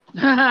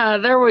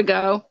There we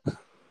go.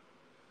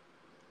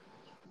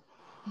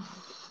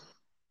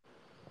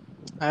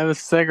 I have a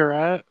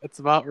cigarette. It's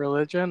about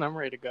religion. I'm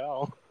ready to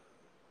go.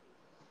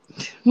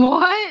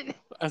 What?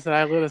 I said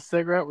I lit a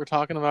cigarette. We're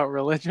talking about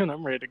religion.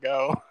 I'm ready to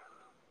go.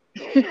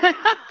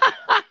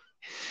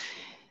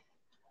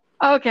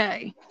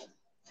 Okay.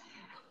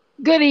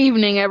 Good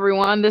evening,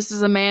 everyone. This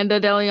is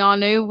Amanda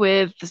Delianu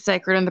with The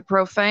Sacred and the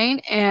Profane.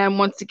 And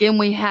once again,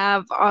 we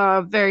have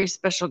a very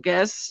special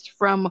guest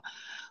from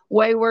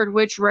Wayward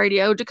Witch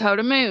Radio,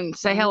 Dakota Moon.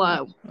 Say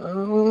hello.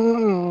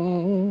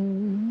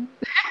 Oh,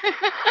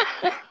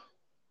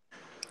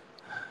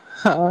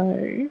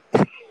 hi.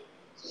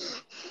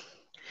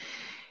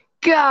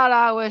 God,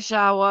 I wish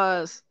I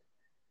was.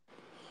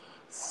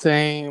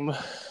 Same.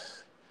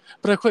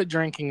 But I quit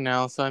drinking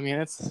now, so I mean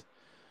it's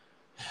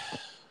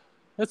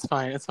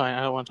fine. It's fine.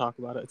 I don't want to talk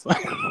about it. It's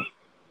fine.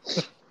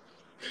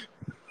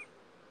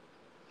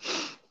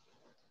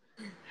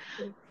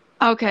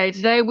 Okay,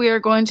 today we are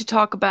going to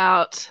talk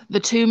about the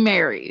two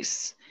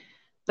Marys,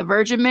 the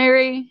Virgin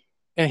Mary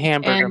And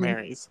hamburger and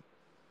Marys.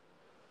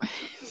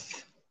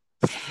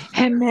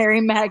 and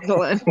Mary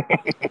Magdalene.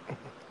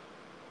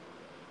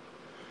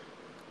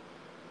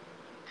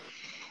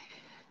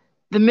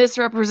 The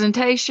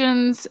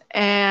misrepresentations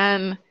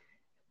and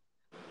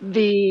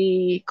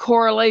the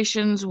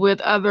correlations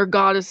with other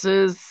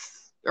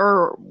goddesses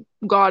or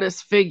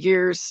goddess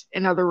figures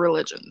in other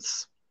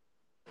religions.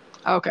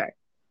 Okay.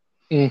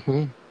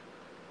 Mm-hmm.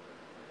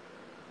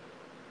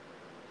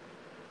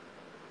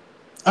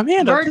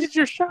 Amanda, this Virgin, is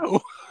your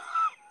show.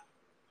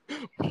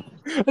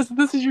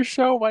 This is your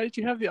show. Why did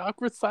you have the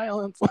awkward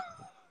silence?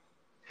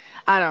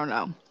 I don't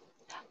know.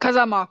 Because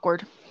I'm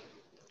awkward.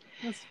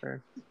 That's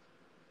fair.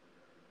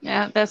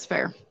 Yeah, that's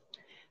fair.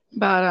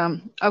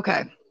 But,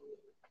 okay.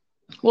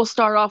 We'll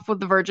start off with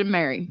the Virgin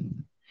Mary.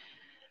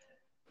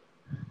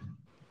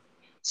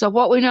 So,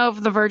 what we know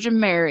of the Virgin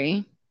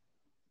Mary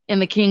in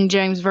the King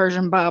James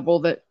Version Bible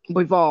that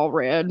we've all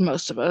read,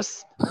 most of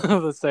us,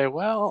 Let's say,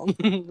 well,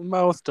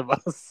 most of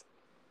us.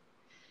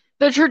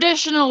 the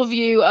traditional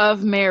view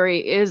of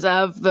Mary is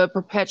of the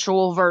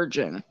perpetual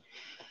virgin.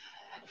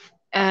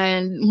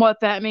 And what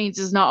that means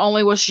is not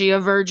only was she a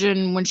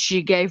virgin when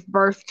she gave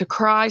birth to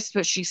Christ,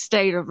 but she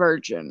stayed a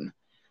virgin.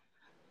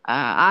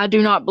 I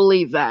do not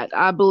believe that.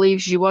 I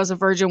believe she was a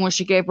virgin when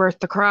she gave birth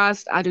to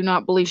Christ. I do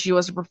not believe she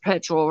was a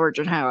perpetual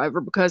virgin,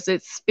 however, because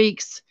the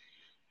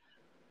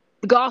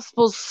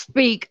Gospels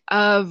speak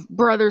of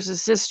brothers and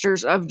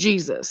sisters of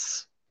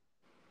Jesus.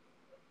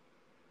 Mhm.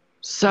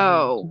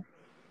 So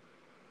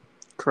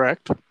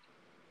Correct.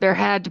 there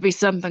had to be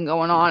something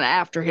going on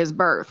after his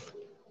birth.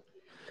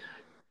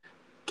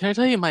 Can I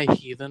tell you my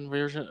heathen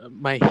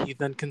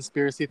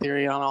conspiracy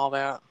theory on all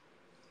that?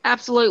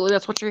 Absolutely,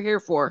 that's what you're here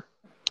for.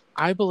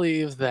 I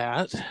believe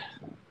that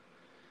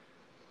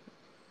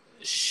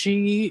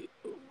she.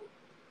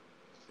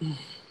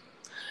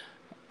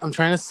 I'm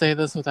trying to say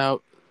this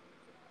without.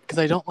 Because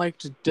I don't like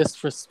to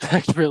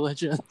disrespect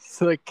religion,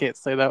 so I can't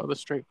say that with a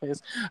straight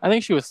face. I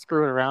think she was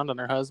screwing around on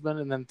her husband,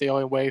 and then the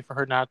only way for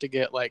her not to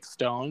get like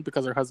stoned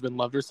because her husband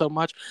loved her so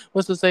much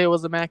was to say it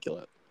was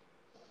immaculate.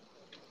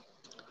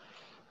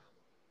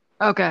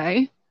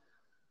 Okay.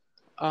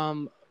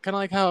 Kind of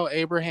like how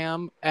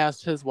Abraham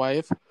asked his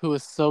wife, who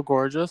was so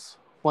gorgeous,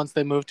 once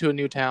they moved to a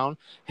new town,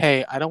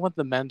 "Hey, I don't want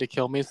the men to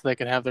kill me so they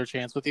can have their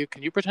chance with you.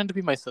 Can you pretend to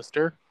be my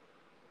sister?"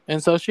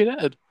 And so she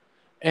did.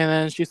 And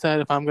then she said,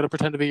 "If I'm going to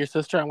pretend to be your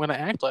sister, I'm going to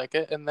act like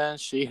it." And then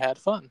she had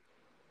fun.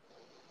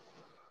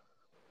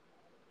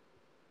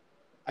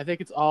 I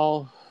think it's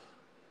all.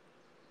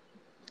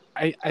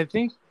 I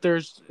think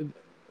there's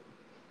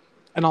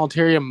an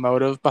ulterior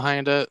motive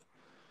behind it.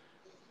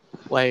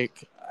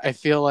 Like, I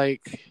feel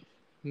like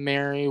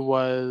Mary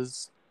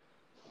was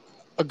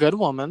a good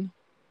woman,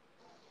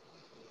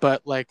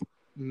 but like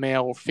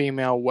male,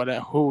 female,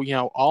 whatever, who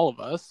all of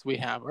us, we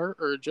have our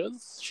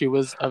urges. She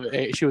was of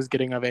age, she was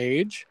getting of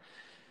age,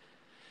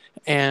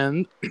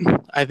 and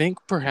I think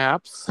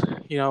perhaps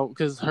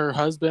because her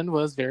husband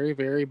was very,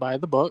 very by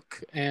the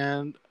book,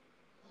 and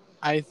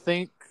I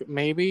think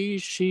maybe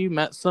she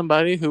met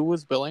somebody who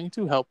was willing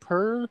to help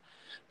her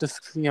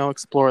just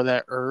explore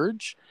that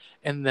urge,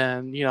 and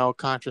then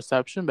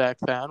contraception back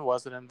then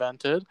wasn't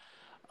invented,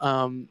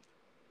 um,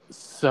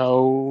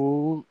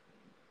 so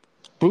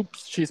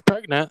boops, she's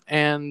pregnant,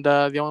 and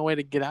the only way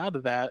to get out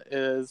of that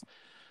is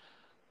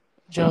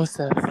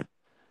Joseph,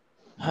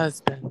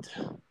 husband,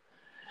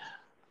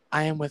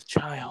 I am with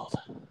child.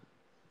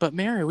 But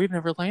Mary, we've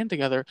never lain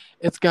together.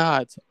 It's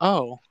God's.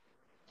 Oh,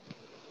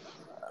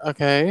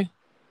 okay.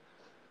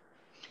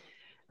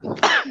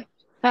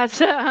 That's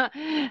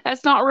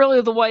not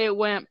really the way it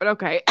went, but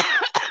okay.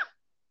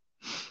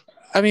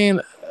 I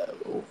mean,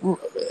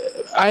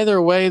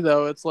 either way,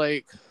 though, it's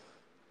like,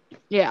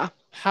 Yeah.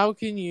 how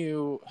can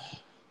you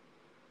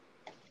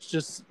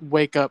just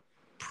wake up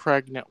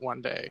pregnant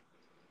one day?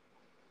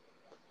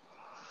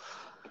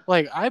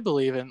 Like, I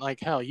believe in, like,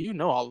 hell,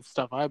 all the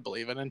stuff I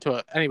believe in. And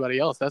to anybody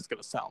else, that's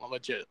going to sound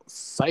legit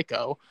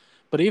psycho.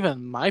 But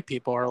even my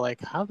people are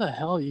like, how the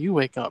hell you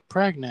wake up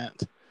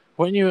pregnant?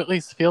 Wouldn't you at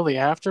least feel the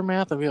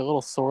aftermath and be a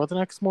little sore the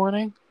next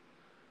morning?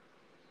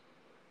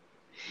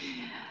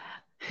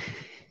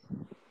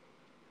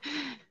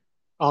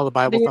 All the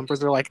Bible The,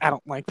 thumpers are like, I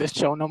don't like this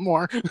show no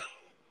more.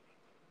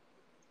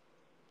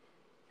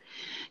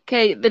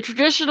 okay, the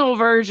traditional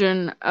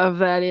version of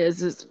that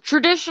is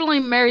traditionally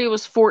Mary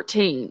was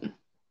 14.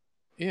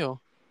 Ew.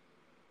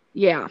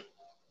 Yeah.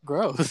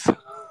 Gross.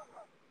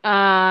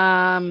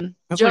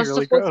 That's like really Joseph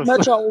was gross.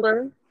 much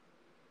older,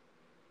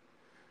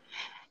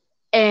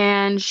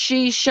 and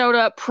she showed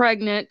up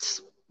pregnant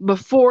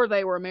before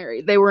they were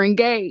married. They were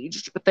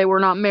engaged, but they were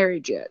not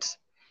married yet.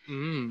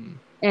 Mm.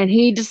 And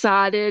he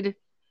decided,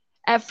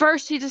 at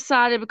first, he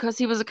decided because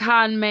he was a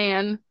kind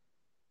man,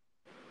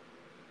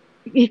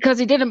 because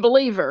he didn't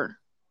believe her.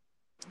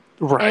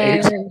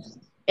 Right.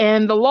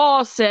 And the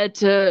law said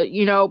to,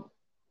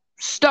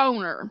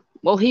 stone her.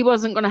 Well, he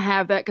wasn't going to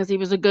have that because he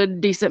was a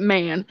good, decent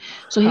man.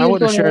 So I he was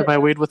wouldn't have going shared my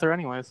weed with her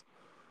anyways.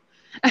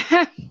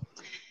 to.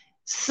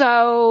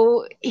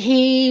 So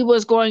he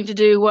was going to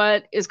do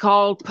what is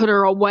called put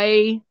her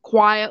away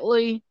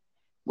quietly,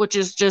 which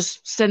is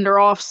just send her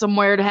off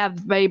somewhere to have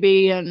the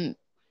baby. And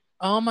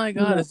Oh my you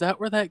god, know, is that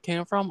where that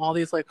came from? All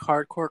these like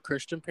hardcore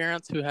Christian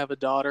parents who have a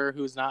daughter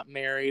who's not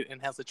married and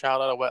has a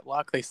child out of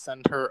wedlock, they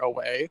send her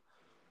away.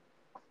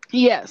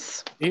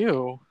 yes.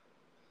 Ew.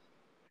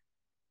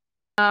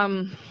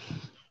 Um,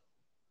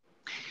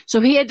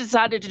 so he had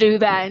decided to do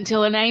that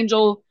until an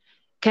angel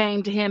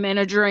came to him in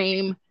a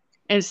dream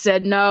and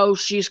said, "No,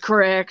 she's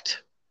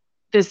correct.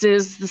 This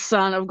is the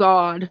Son of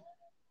God.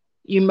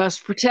 You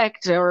must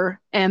protect her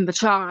and the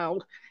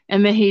child."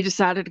 And then he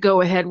decided to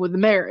go ahead with the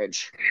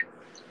marriage.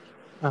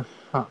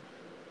 Uh-huh.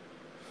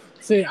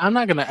 See, I'm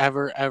not gonna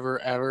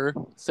ever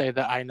say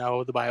that I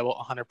know the Bible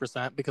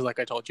 100% because, like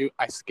I told you,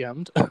 I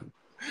skimmed.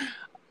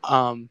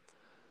 um,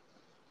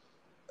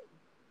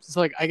 so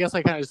like I guess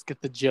I kind of just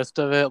get the gist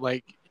of it.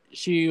 Like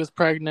she was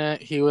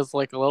pregnant, he was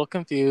like a little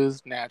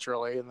confused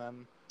naturally, and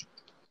then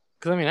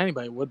because I mean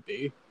anybody would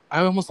be.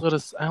 I almost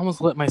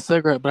lit my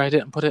cigarette, but I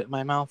didn't put it in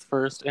my mouth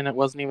first, and it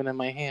wasn't even in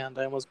my hand.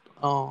 I almost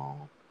oh.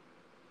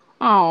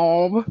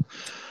 Oh,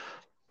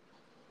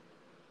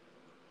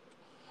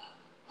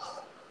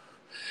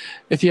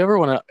 If you ever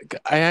want to,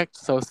 I act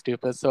so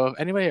stupid. So if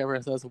anybody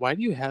ever says, "Why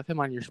do you have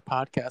him on your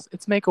podcast?"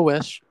 It's Make a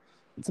Wish.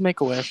 It's a Make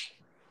a Wish.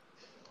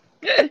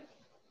 yes,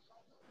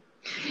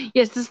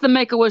 this is the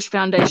Make a Wish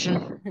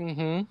Foundation.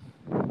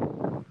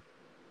 Mm-hmm.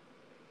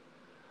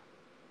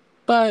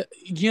 But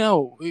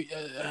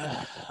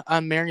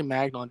on Mary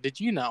Magdalene, did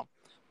you know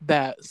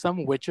that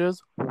some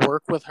witches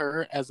work with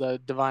her as a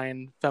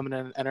divine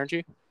feminine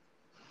energy?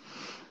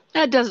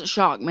 That doesn't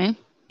shock me.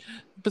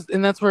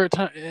 And that's where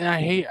and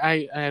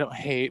I don't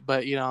hate,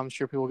 but I'm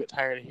sure people get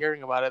tired of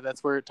hearing about it.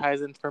 That's where it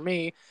ties in for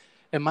me.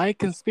 And my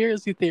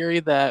conspiracy theory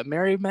that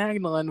Mary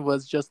Magdalene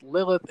was just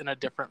Lilith in a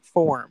different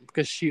form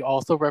because she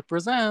also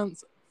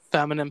represents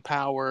feminine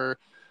power,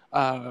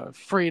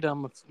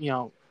 freedom,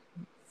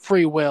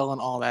 free will and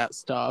all that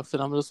stuff.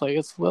 And I'm just like,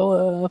 it's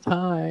Lilith,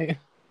 hi.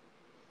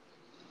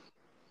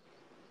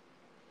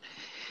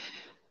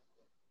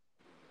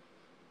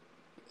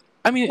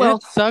 I mean, and Well,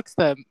 it sucks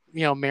that,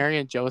 Mary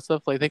and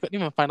Joseph, like, they couldn't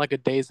even find, like, a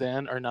Days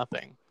Inn or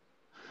nothing.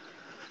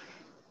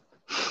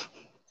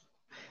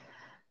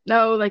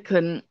 no, they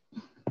couldn't.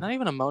 Not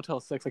even a Motel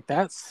 6. Like,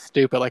 that's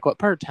stupid. Like, what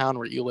part of town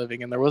were you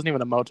living in? There wasn't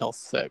even a Motel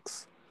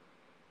 6.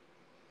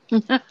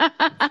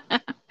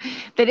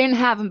 They didn't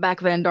have them back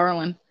then,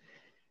 darling.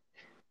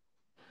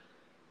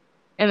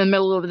 In the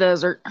middle of the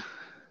desert.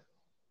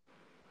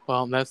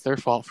 Well, that's their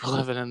fault for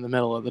living in the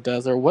middle of the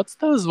desert. What's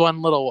those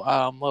one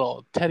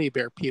little teddy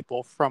bear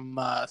people from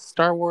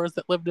Star Wars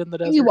that lived in the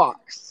desert?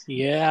 Ewoks.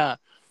 Yeah.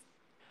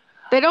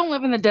 They don't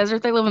live in the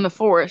desert, they live in the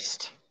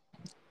forest.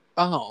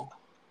 Oh.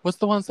 What's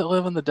the ones that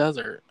live in the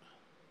desert?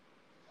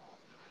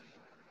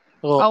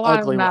 The little Oh, I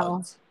don't ugly know.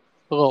 ones.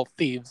 The little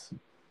thieves.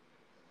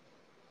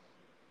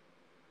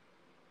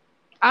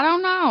 I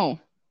don't know.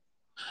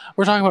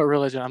 We're talking about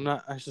religion.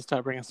 I should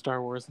stop bringing Star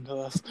Wars into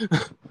this.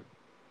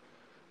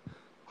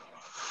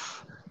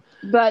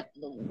 But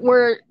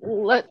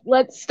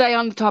let's stay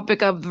on the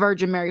topic of the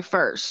Virgin Mary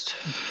first.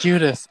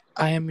 Judas,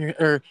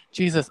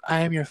 Jesus,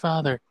 I am your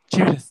father.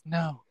 Judas,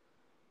 no.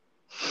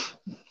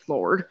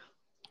 Lord.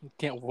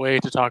 Can't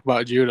wait to talk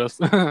about Judas.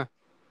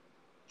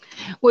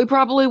 We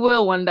probably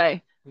will one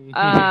day.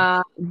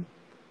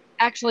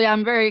 Actually,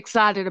 I'm very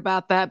excited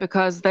about that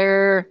because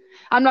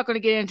I'm not going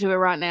to get into it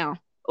right now.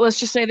 Let's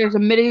just say there's a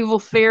medieval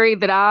theory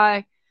that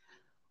I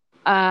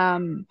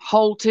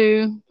hold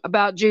to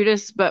about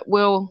Judas, but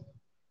we'll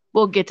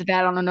get to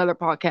that on another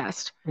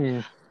podcast.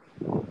 Mm.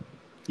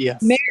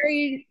 Yes.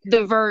 Mary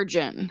the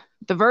virgin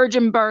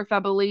birth I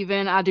believe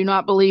in. I do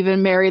not believe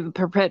in Mary the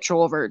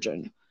perpetual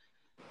virgin.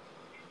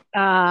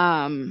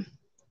 Um,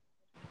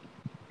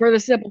 for the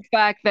simple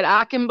fact that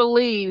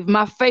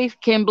my faith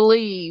can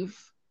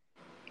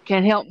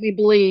help me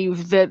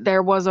believe that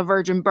there was a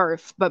virgin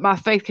birth, but my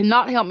faith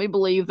cannot help me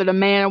believe that a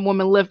man and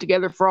woman lived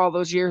together for all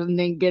those years and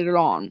then get it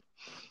on.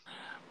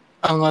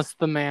 Unless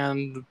the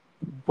man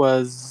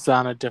was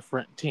on a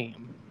different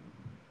team.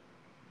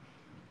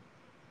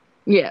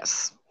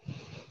 Yes.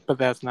 But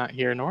that's not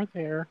here nor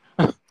there.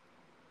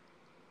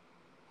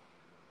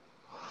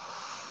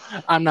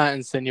 I'm not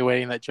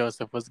insinuating that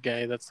Joseph was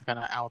gay. That's kind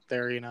of out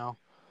there, you know.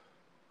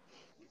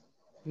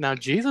 Now,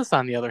 Jesus,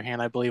 on the other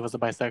hand, I believe was a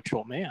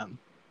bisexual man.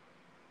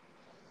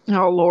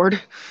 Oh,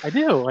 Lord. I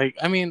do. Like,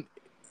 I mean,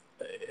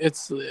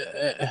 it's.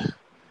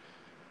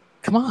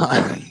 Come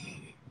on.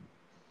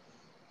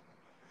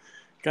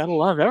 Gotta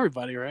love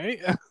everybody, right?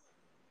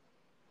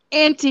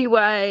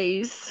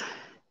 Anyways,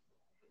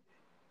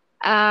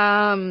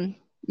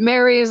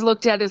 Mary is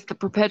looked at as the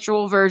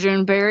perpetual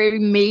virgin, very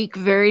meek,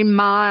 very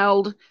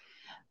mild,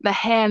 the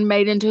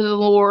handmaiden to the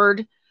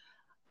Lord.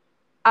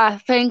 I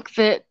think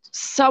that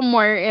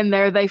somewhere in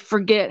there they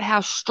forget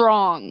how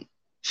strong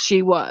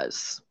she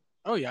was.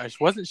 Oh yeah,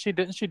 wasn't she?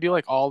 Didn't she do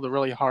like all the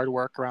really hard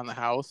work around the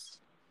house?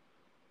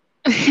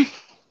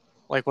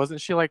 Like,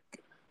 wasn't she like?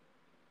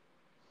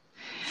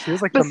 She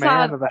was like the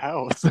man besides, of the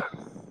house.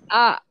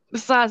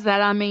 besides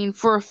that, I mean,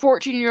 for a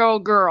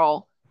 14-year-old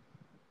girl,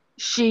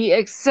 she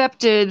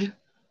accepted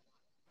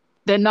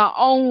that not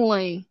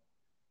only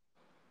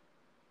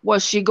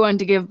was she going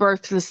to give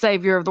birth to the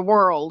savior of the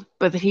world,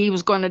 but that he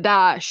was going to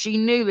die. She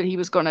knew that he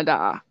was going to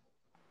die.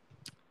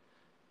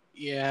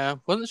 Yeah,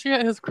 wasn't she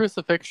at his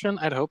crucifixion?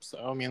 I'd hope so.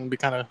 I mean, it'd be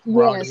kind of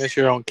wrong to miss Yes.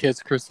 your own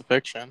kid's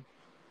crucifixion.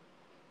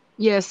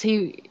 Yes,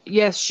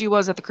 she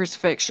was at the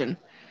crucifixion.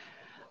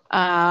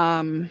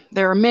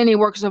 There are many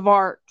works of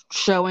art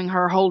showing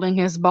her holding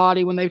his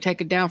body when they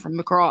take it down from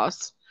the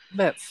cross.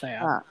 That's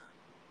sad. Uh,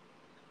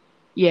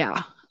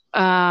 yeah.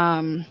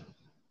 Um,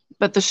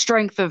 but the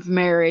strength of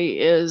Mary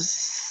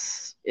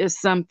is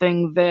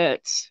something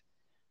that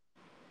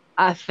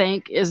I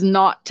think is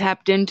not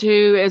tapped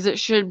into as it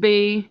should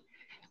be.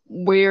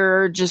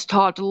 We're just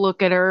taught to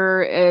look at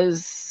her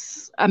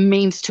as a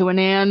means to an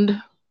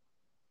end.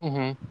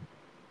 Mm-hmm.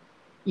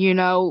 You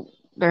know,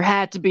 there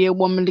had to be a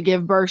woman to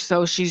give birth,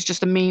 so she's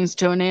just a means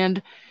to an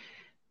end.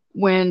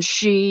 When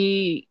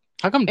she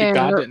How come and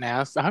God her, didn't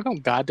ask? How come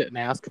God didn't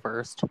ask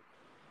first?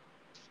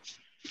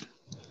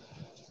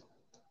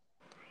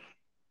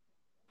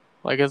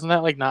 Like, isn't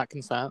that like not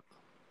consent?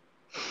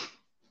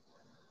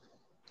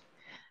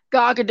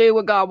 God could do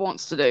what God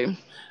wants to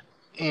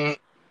do.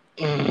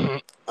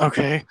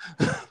 Okay.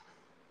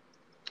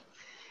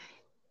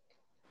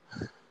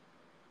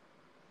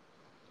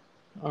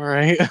 All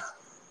right.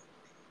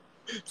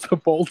 It's a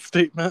bold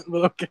statement,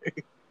 but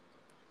okay.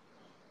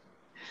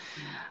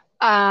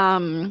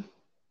 Um,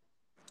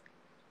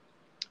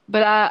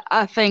 but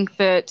I think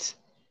that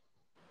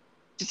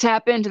to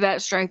tap into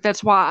that strength,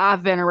 that's why I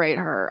venerate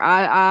her.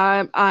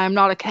 I'm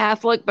not a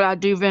Catholic, but I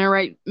do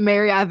venerate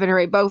Mary. I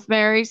venerate both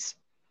Marys.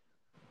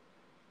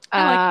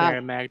 I like Uh,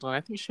 Mary Magdalene.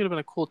 I think she would have been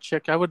a cool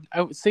chick. I would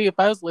see if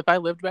I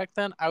lived back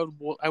then. I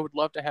would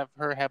love to have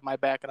her have my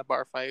back in a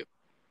bar fight.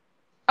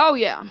 oh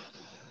yeah,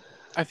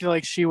 I feel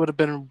like she would have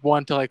been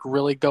one to like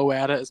really go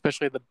at it,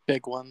 especially the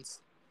big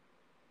ones.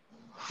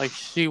 Like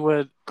she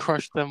would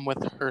crush them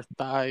with her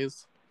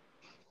thighs.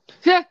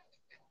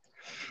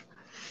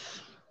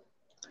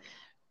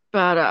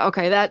 but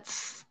okay,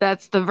 that's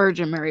the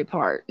Virgin Mary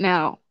part.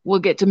 Now we'll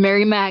get to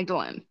Mary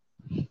Magdalene.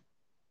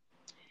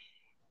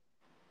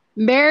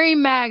 Mary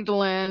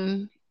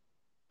Magdalene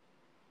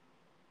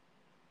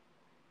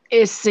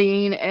is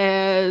seen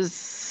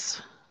as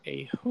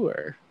A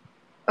whore.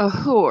 a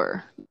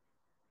whore,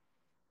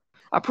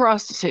 a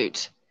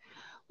prostitute,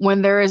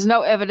 when there is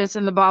no evidence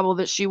in the Bible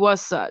that she was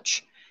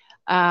such.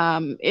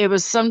 It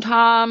was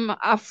sometime,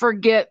 I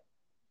forget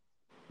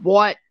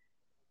what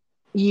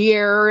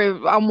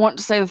year, I want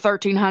to say the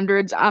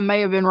 1300s. I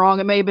may have been wrong.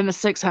 It may have been the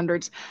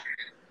 600s.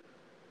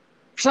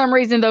 For some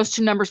reason, those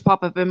two numbers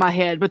pop up in my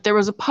head, but there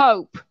was a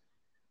pope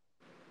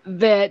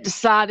that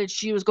decided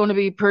she was going to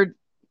be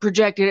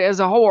projected as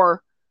a whore.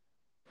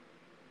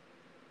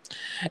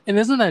 And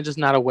isn't that just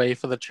not a way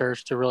for the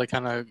church to really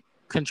kind of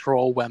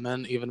control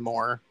women even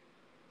more?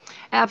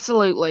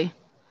 Absolutely.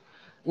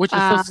 Which is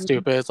so Um,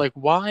 stupid. It's like,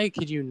 why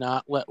could you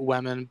not let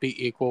women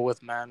be equal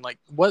with men? Like,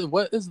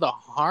 what is the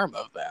harm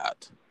of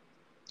that?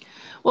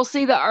 well,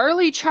 see, the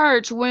early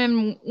church,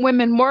 when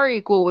women were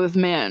equal with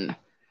men,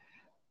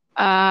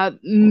 a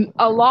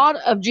lot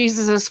of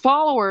Jesus's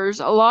followers,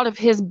 a lot of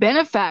his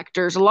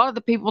benefactors, a lot of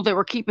the people that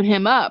were keeping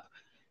him up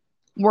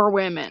were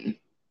women.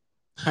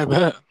 I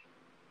bet.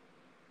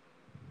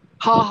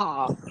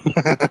 Ha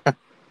ha.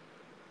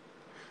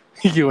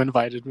 You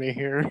invited me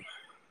here.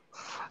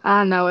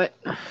 I know it.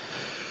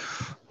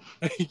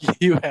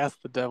 You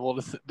asked the devil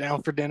to sit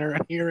down for dinner,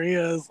 and here he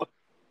is.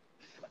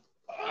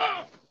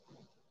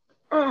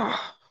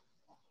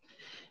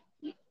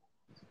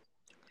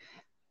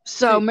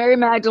 So See, Mary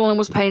Magdalene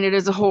was painted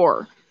as a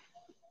whore.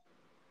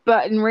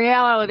 But in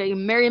reality,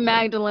 Mary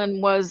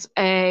Magdalene was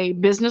a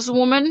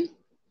businesswoman.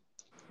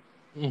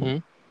 mm-hmm.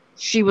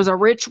 She was a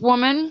rich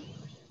woman.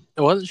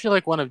 Wasn't she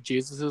like one of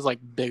Jesus's like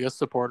biggest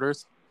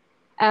supporters?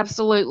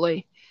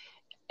 Absolutely.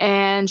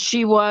 And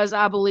she was,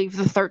 I believe,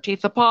 the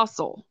 13th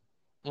apostle.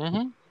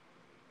 Mm-hmm.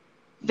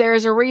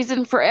 There's a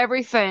reason for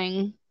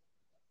everything.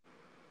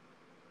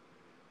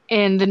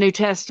 in the New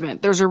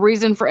Testament. There's a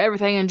reason for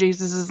everything in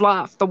Jesus'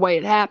 life, the way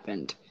it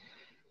happened.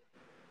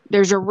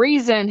 There's a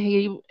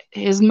reason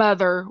his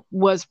mother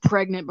was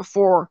pregnant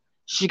before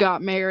she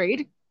got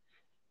married.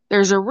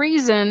 There's a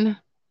reason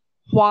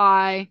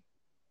why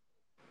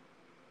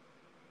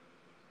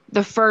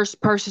the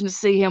first person to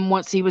see him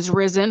once he was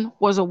risen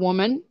was a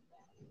woman.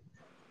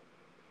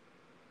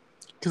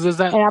 Because is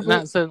that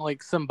not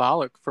like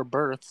symbolic for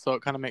birth? So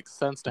it kind of makes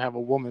sense to have a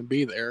woman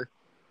be there.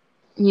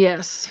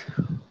 Yes.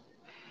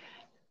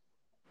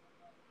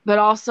 But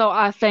also,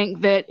 I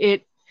think that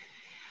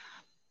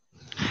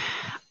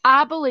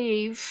I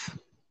believe,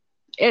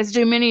 as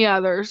do many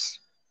others,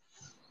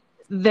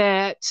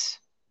 that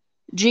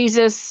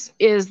Jesus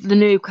is the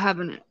new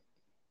covenant.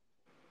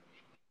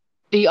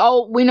 We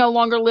no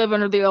longer live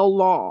under the old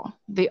law.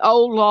 The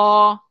old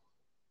law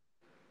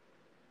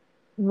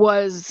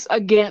was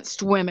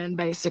against women,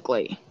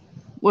 basically,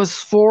 was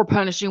for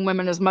punishing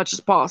women as much as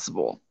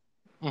possible.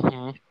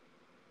 Mm-hmm.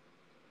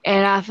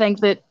 And I think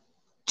that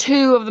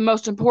two of the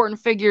most important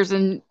figures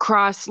in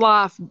Christ's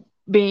life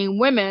being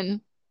women,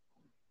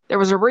 there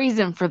was a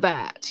reason for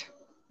that.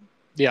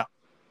 Yeah.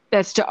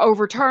 That's to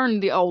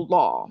overturn the old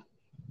law.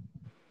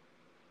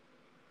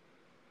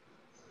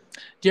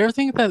 Do you ever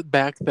think that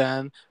back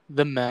then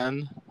the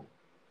men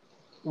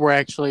were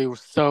actually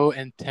so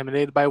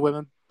intimidated by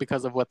women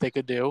because of what they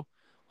could do?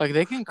 Like,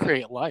 they can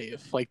create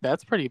life. Like,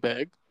 that's pretty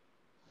big.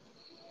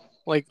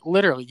 Like,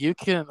 literally,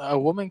 a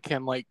woman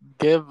can, like,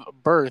 give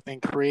birth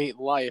and create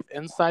life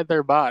inside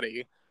their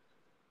body.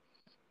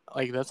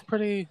 Like, that's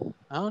pretty,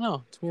 I don't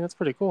know. To me, that's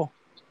pretty cool.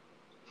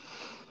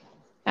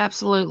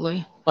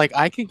 Absolutely. Like,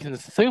 I can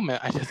consume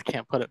it, I just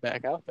can't put it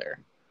back out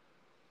there.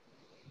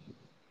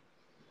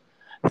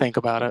 Think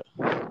about it.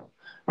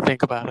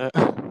 Think about it.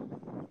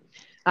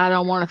 I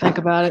don't want to think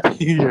about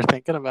it. You're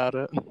thinking about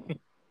it.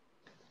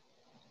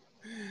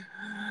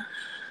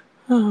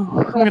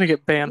 Oh, I'm gonna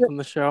get banned from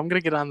the show. I'm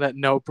gonna get on that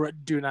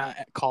do not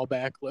call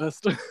back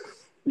list.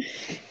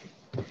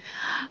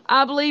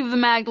 I believe the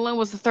Magdalene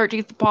was the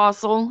 13th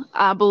apostle.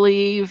 I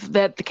believe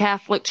that the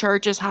Catholic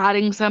Church is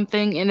hiding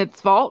something in its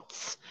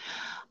vaults.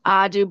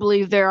 I do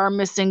believe there are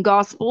missing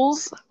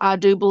gospels. I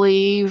don't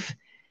believe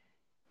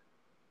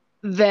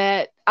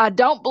that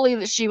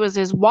she was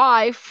his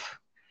wife.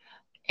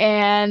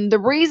 And the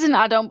reason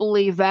I don't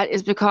believe that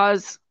is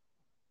because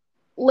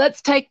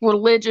let's take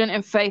religion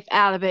and faith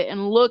out of it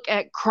and look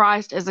at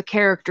Christ as a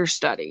character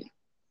study.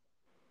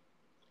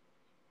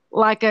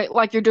 Like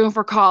you're doing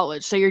for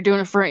college, so you're doing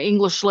it for an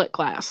English lit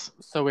class.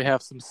 So we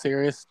have some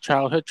serious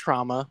childhood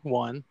trauma,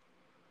 one.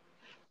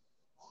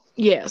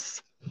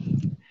 Yes.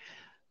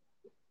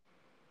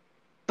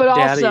 But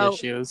Daddy also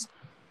issues,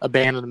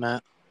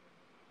 abandonment.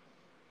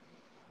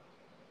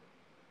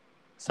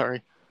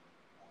 Sorry.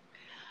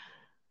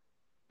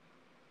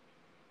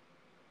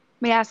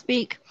 may I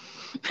speak?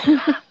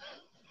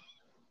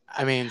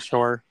 I mean,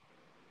 sure.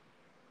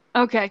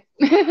 Okay.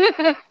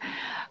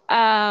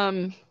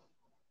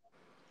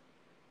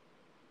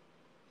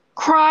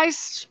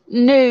 Christ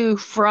knew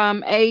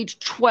from age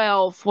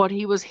 12 what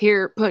he was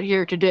put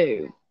here to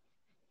do.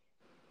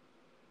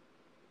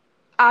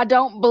 I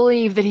don't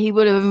believe that he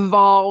would have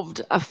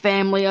involved a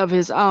family of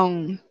his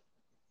own,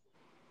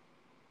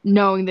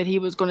 knowing that he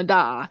was going to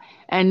die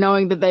and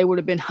knowing that they would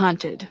have been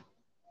hunted.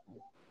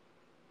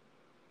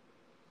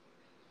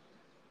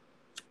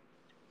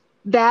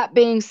 That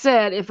being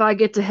said, if I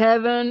get to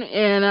heaven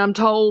and I'm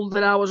told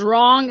that I was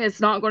wrong,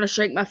 it's not going to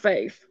shake my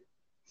faith.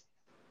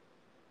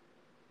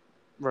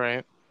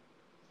 Right.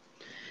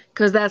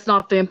 Because that's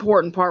not the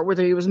important part,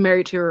 whether he was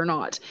married to her or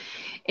not.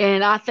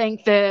 And I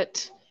think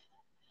that,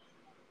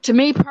 to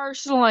me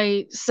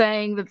personally,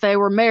 saying that they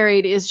were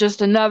married is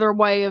just another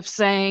way of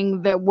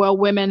saying that, well,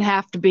 women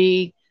have to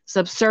be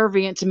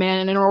subservient to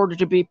men in order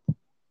to be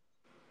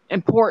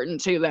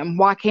important to them.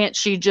 Why can't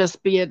she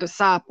just be a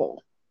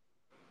disciple?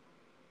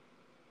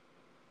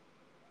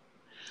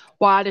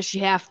 Why do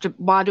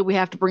we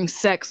have to bring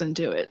sex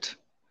into it?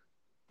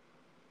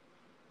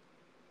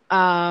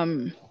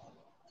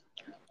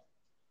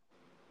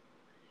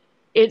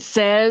 It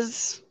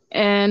says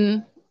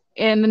in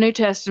the New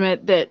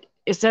Testament that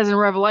it says in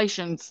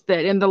Revelations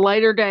that in the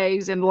latter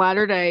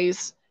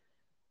days,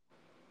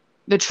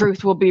 the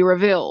truth will be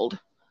revealed.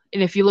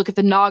 And if you look at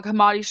the Nag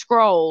Hammadi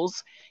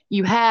scrolls,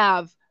 you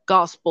have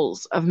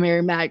Gospels of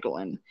Mary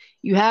Magdalene.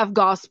 You have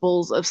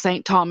Gospels of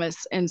St.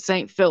 Thomas and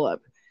St.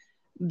 Philip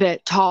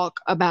that talk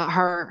about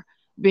her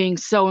being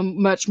so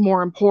much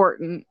more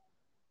important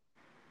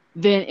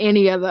than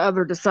any of the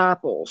other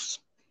disciples.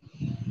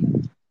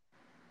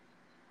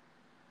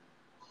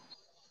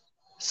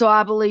 So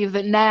I believe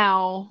that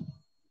now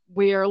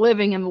we are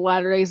living in the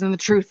latter days and the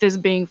truth is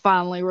being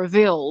finally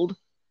revealed.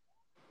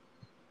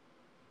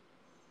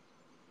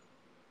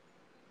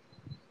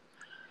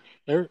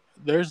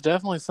 There's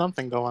definitely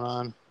something going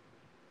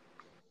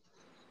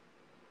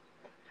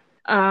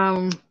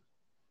on.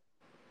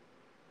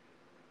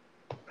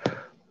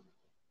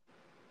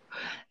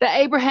 The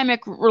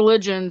Abrahamic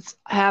religions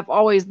have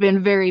always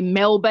been very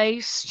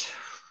male-based.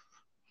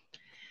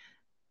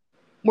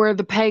 where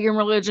the pagan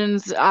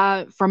religions,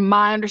 from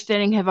my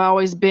understanding, have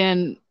always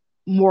been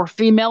more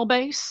female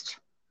based.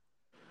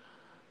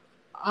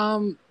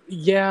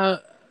 Yeah,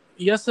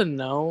 yes and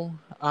no.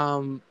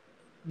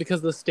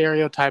 Because the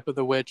stereotype of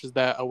the witch is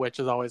that a witch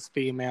is always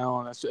female,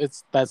 and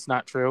that's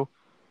not true.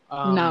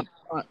 No,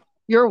 Um,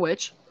 you're a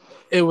witch.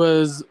 it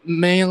was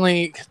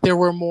mainly there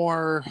were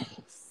more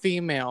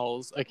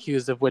females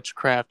accused of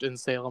witchcraft in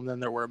Salem than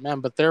there were men,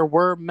 but there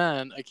were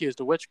men accused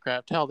of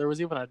witchcraft. Hell, there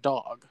was even a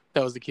dog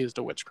that was accused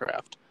of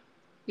witchcraft.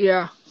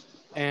 Yeah.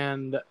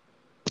 And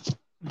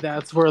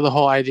that's where the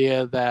whole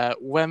idea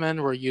that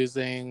women were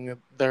using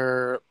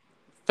their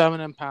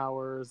feminine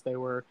powers, they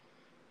were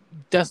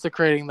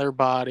desecrating their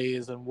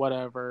bodies and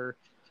whatever.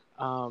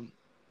 Um,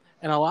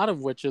 and a lot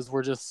of witches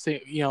were just,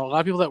 a lot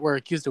of people that were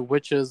accused of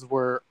witches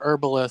were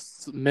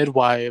herbalists,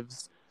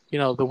 midwives.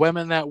 The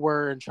women that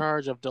were in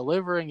charge of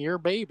delivering your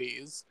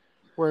babies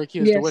were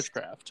accused of Yes.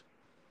 witchcraft.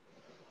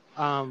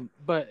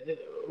 But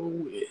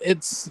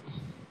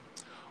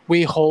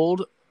we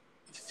hold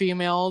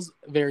females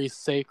very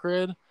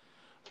sacred,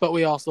 but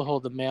we also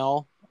hold the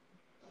male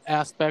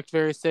aspect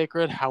very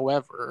sacred.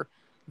 However,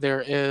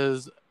 there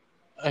is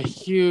a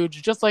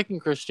huge, just like in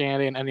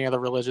Christianity and any other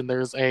religion,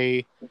 there's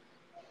a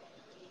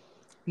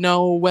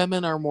no,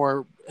 women are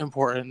more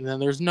important, and then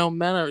there's no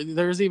men.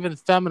 There's even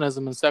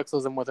feminism and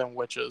sexism within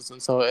witches,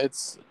 and so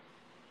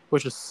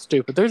which is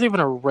stupid. There's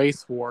even a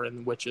race war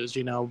in witches.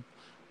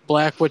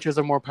 Black witches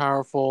are more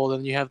powerful.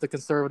 Then you have the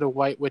conservative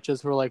white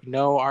witches who are like,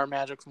 no, our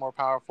magic's more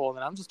powerful. And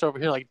then I'm just over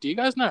here like, do you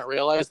guys not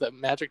realize that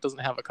magic doesn't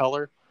have a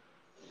color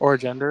or a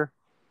gender?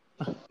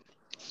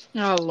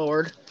 Oh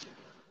Lord.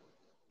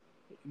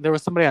 There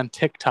was somebody on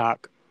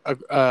TikTok,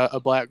 a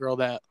black girl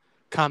that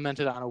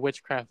commented on a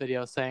witchcraft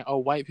video saying, "Oh,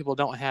 white people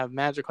don't have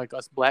magic like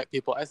us black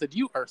people." I said,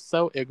 "You are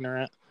so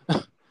ignorant."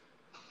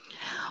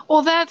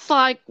 Well, that's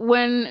like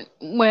when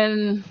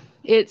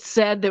it's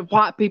said that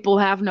white people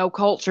have no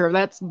culture.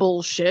 That's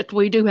bullshit.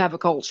 We do have a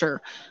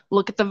culture.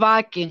 Look at the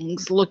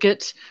Vikings. Look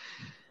at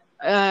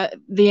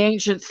the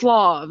ancient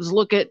Slavs.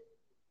 Look at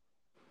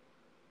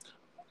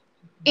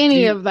Do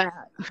any you, of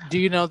that. do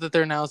you know that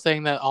they're now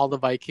saying that all the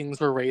Vikings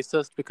were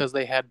racist because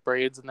they had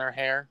braids in their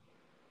hair?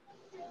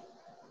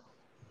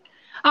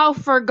 Oh,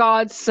 for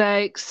God's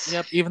sakes.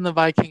 Yep, even the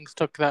Vikings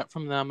took that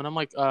from them, and I'm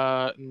like,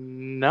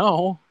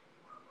 no,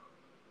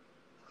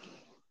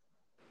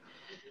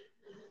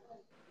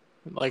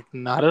 like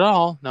not at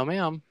all, no,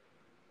 ma'am.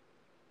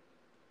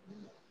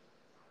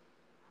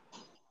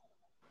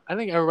 I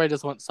think everybody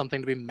just wants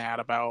something to be mad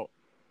about.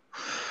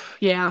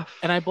 Yeah.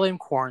 And I blame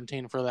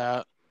quarantine for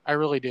that. I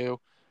really do.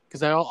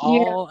 Because Yeah.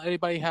 all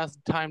anybody has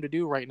time to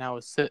do right now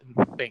is sit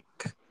and think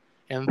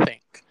and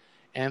think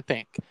and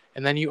think.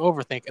 And then you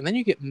overthink and then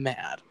you get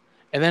mad.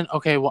 And then,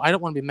 okay, well, I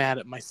don't want to be mad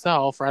at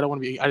myself, or I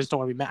just don't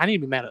want to be mad. I need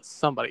to be mad at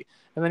somebody.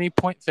 And then you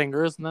point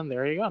fingers and then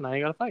there you go. Now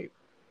you got to fight.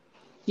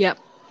 Yep.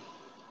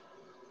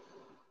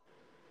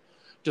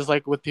 Just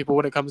like with people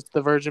when it comes to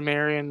the Virgin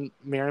Mary and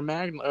Mary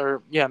Magdalene,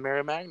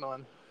 Mary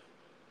Magdalene.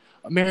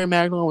 Mary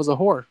Magdalene was a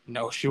whore.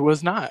 No, she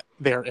was not.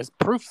 There is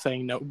proof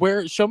saying no.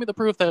 Show me the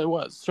proof that it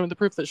was. Show me the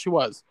proof that she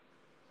was.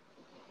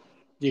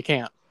 You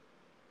can't.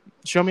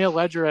 Show me a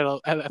ledger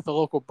at the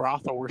local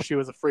brothel where she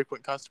was a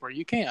frequent customer.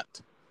 You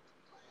can't.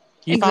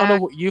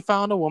 Exactly. You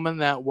found a woman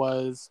that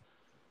was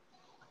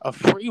a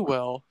free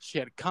will. She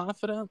had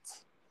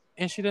confidence,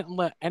 and she didn't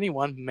let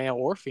anyone, male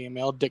or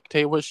female,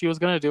 dictate what she was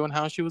going to do and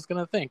how she was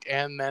going to think.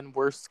 And men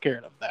were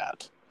scared of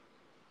that.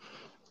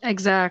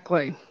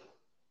 Exactly.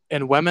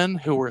 And women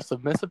who were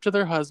submissive to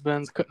their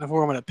husbands couldn't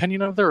form an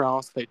opinion of their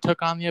own, so they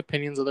took on the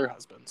opinions of their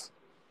husbands.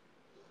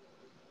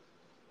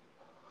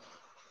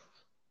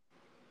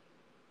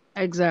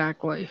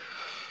 Exactly.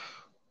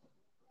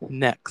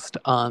 Next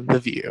on The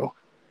View.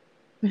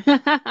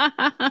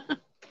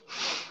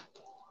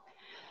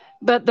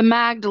 But the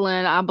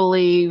Magdalene, I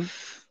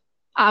believe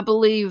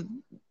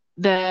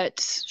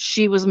that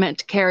she was meant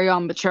to carry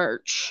on the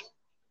church.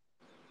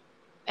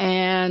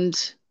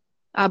 And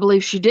I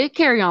believe she did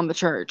carry on the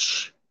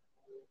church.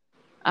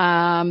 There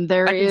I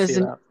can see is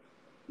that.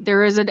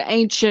 an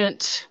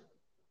ancient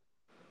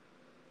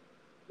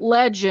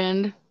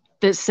legend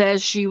that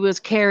says she was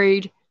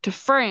carried to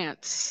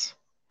France,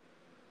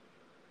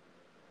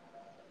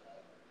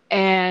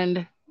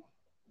 and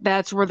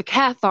that's where the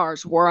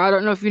Cathars were. I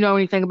don't know if you know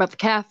anything about the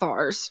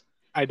Cathars.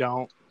 I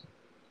don't.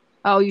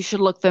 Oh, you should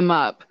look them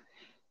up.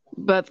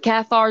 But the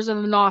Cathars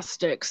and the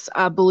Gnostics,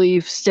 I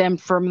believe,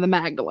 stemmed from the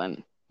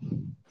Magdalene.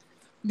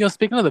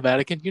 Speaking of the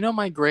Vatican,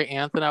 my great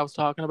aunt that I was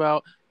talking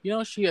about,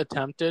 she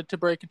attempted to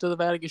break into the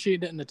Vatican. She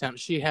didn't attempt.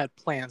 She had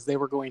plans. They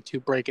were going to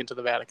break into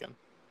the Vatican.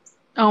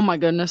 Oh my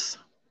goodness.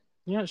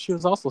 Yeah, she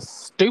was also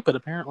stupid,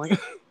 apparently.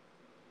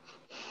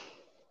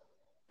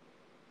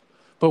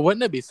 But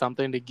wouldn't it be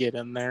something to get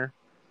in there?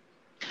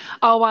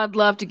 Oh, I'd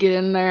love to get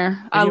in there.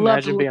 Can I you love to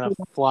imagine look being a at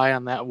them. fly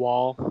on that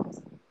wall?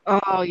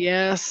 Oh,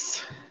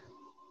 yes.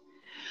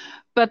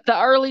 But the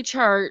early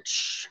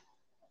church,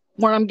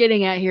 what I'm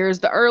getting at here is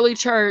the early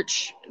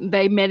church,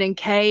 they met in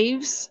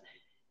caves,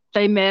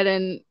 they met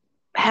in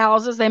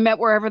houses, they met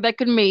wherever they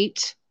could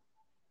meet.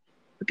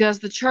 because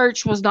the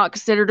church was not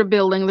considered a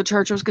building. The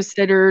church was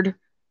considered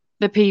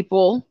the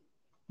people.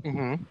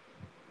 Mm-hmm.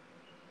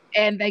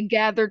 And they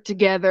gathered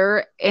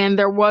together, and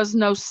there was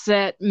no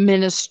set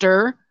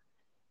minister.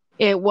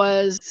 It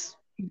was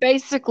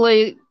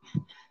basically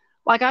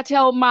like I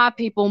tell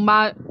people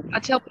my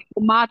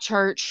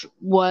church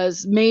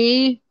was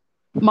me,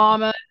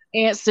 Mama,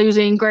 Aunt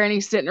Susie, and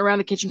Granny sitting around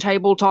the kitchen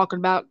table talking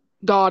about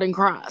God and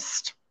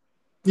Christ.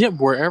 Yeah,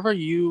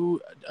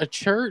 a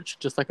church,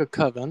 just like a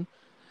coven,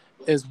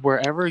 is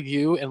wherever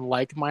you and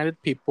like-minded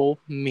people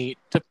meet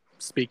to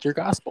speak your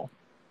gospel.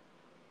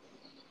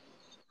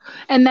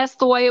 And that's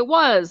the way it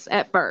was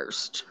at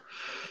first.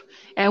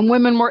 And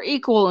women were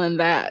equal in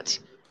that.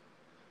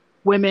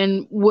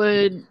 Women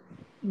would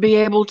be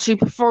able to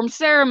perform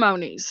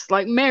ceremonies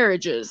like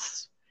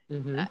marriages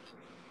Mm-hmm.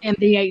 in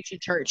the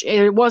ancient church.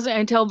 It wasn't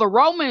until the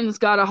Romans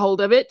got a hold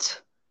of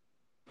it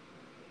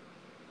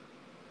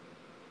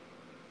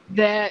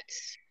that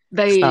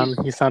they.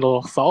 You sound a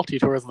little salty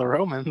towards the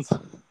Romans.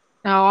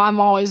 No, I'm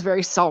always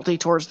very salty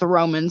towards the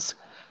Romans.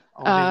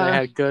 Only thing they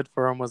had good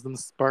for them was them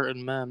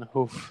Spartan men.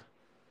 Oof.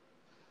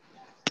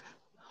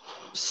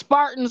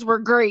 Spartans were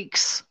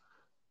Greeks,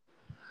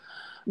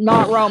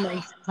 not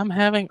Romans. I'm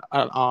having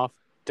an off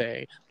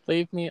day.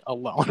 Leave me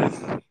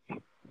alone.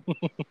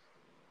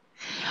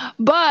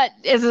 But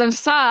as an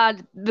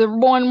aside, the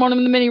one of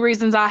the many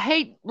reasons I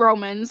hate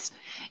Romans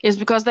is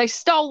because they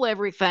stole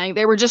everything.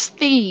 They were just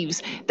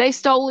thieves. They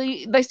stole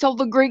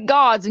the Greek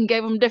gods and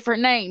gave them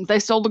different names. They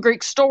stole the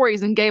Greek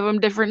stories and gave them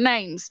different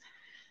names.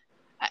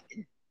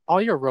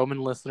 All your Roman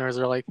listeners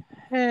are like,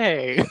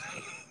 hey.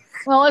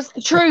 Well, it's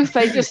the truth.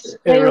 They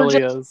It were really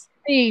just is.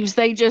 thieves.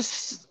 They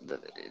just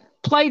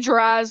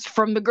plagiarized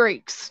from the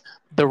Greeks.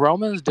 The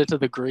Romans did to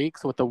the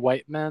Greeks what the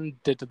white men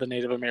did to the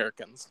Native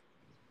Americans.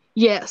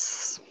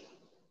 Yes.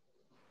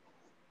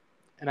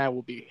 And I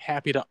will be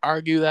happy to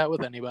argue that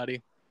with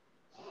anybody.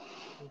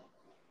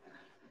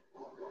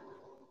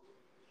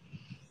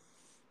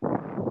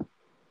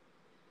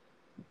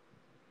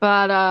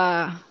 But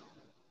I'm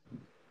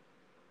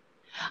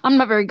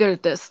not very good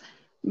at this.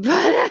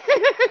 But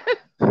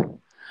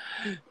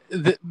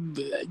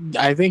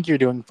I think you're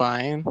doing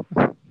fine.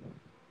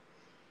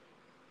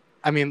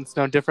 I mean, it's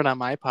no different on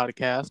my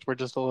podcast. We're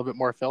just a little bit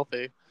more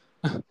filthy.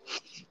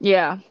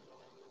 yeah.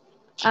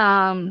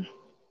 But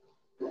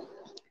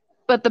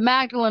the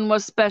Magdalene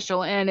was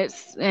special, and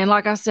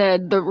like I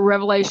said, the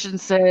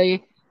revelations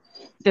say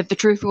that the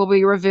truth will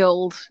be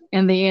revealed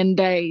in the end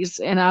days,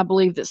 and I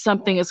believe that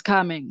something is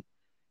coming.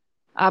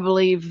 I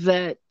believe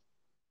that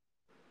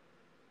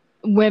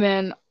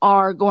women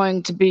are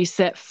going to be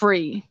set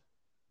free.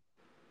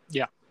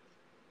 Yeah.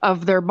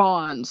 Of their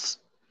bonds.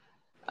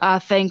 I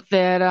think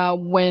that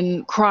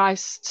when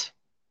Christ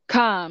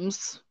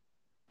comes,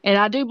 and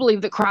I do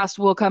believe that Christ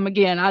will come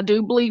again. I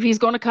do believe he's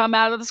going to come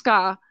out of the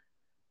sky.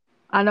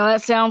 I know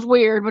that sounds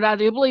weird, but I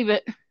do believe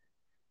it.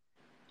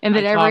 And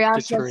that I every talk eye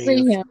to shall see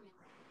trees. him.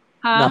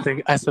 Huh?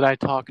 Nothing. I said I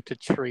talk to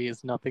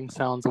trees. Nothing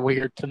sounds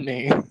weird to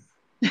me.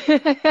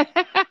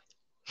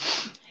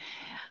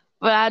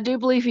 But I do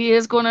believe he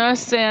is going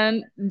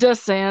to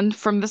descend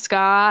from the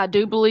sky. I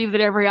do believe that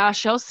every eye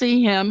shall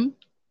see him.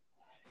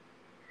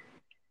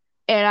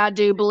 And I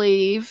do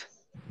believe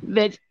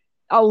that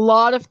a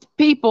lot of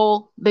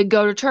people that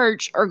go to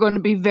church are going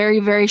to be very,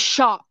 very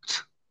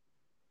shocked.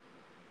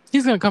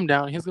 He's going to come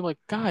down. He's going to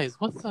be like, guys,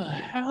 what the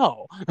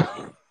hell?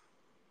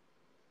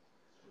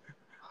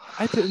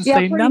 I didn't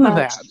say none of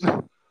that.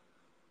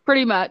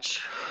 Pretty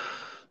much.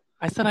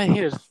 I said I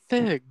hated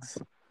figs.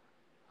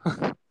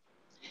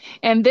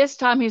 And this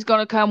time he's going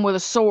to come with a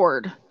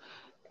sword.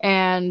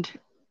 And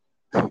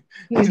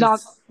he's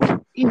going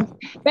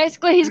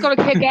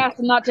to kick ass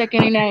and not take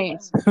any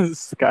names.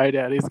 Sky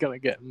Daddy's going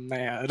to get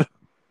mad.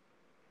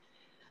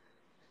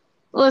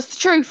 Well, it's the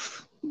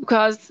truth,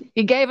 because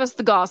he gave us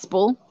the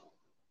gospel.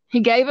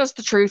 He gave us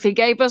the truth. He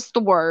gave us the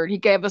word. He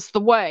gave us the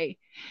way.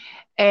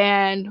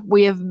 And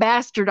we have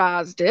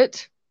bastardized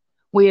it.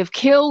 We have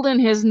killed in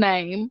his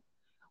name.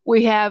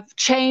 We have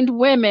chained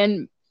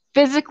women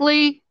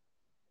physically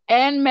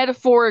and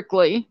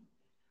metaphorically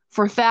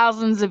for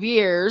thousands of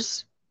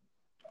years.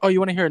 Oh, you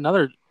want to hear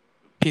another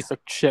piece of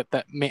shit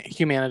that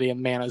humanity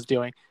and man is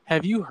doing?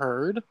 Have you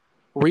heard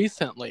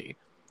recently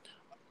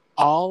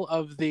all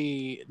of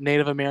the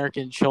Native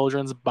American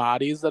children's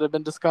bodies that have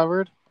been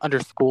discovered under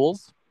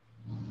schools?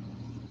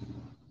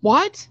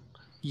 What?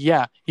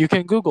 Yeah, you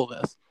can Google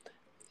this.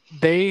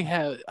 They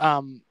have,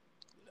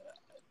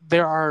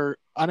 there are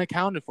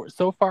unaccounted for.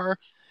 So far,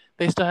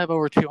 they still have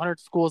over 200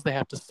 schools they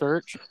have to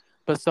search,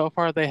 but so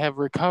far they have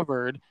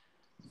recovered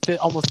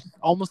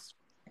almost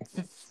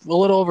a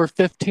little over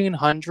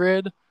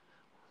 1,500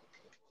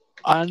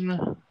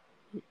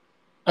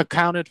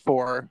 unaccounted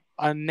for,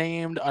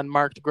 unnamed,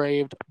 unmarked,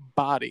 graved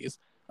bodies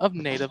of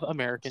Native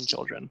American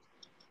children.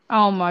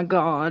 Oh my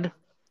God.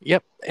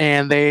 Yep,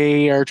 and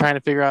they are trying to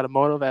figure out a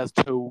motive as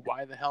to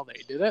why the hell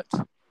they did it.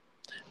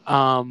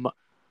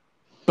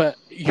 But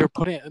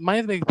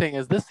my big thing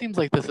is, this seems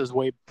like this is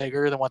way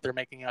bigger than what they're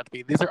making it out to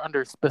be. These are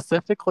under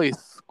specifically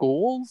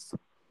schools.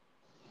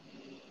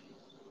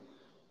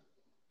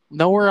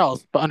 nowhere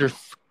else but under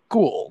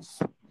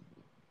schools.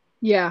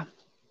 Yeah.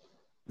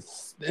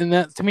 And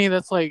that, to me,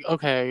 that's like,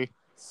 okay,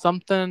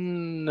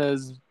 something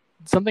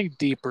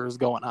deeper is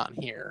going on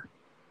here.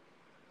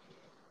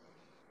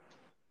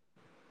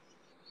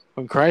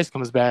 When Christ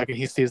comes back and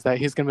he sees that,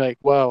 he's gonna be like,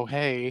 whoa,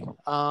 hey,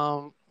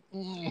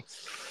 can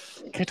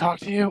I talk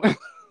to you?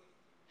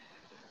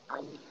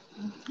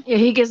 Yeah,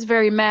 he gets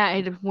very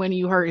mad when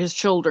you hurt his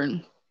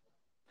children.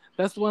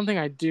 That's the one thing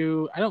I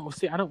do. I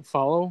don't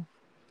follow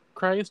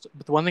Christ,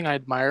 but the one thing I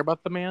admire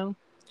about the man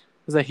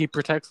is that he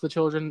protects the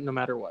children no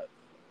matter what.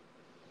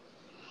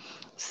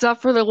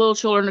 Suffer the little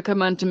children to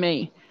come unto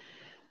me.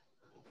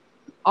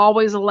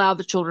 Always allow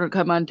the children to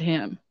come unto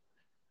him.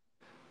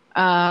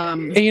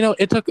 And,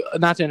 it took,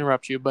 not to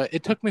interrupt you, but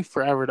it took me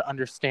forever to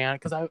understand,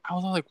 because I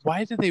was like,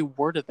 why did they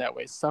word it that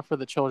way? Suffer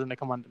the children to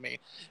come unto me.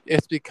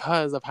 It's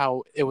because of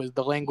how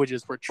the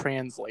languages were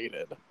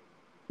translated.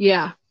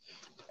 Yeah.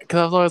 Because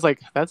I was always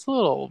like, that's a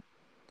little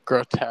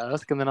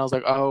grotesque. And then I was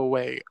like, oh,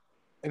 wait.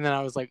 And then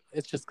I was like,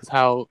 it's just because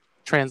how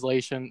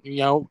translation,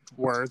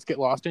 words get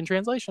lost in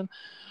translation.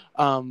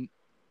 Then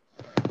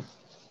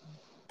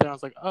I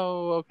was like,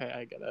 oh, okay,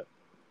 I get it.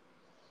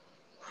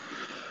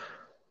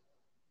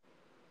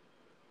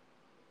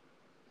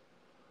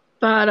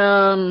 But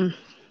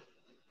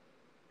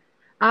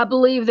I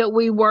believe that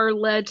we were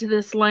led to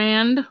this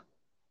land.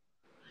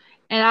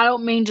 And I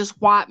don't mean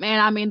just white man,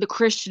 I mean the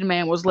Christian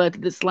man was led to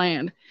this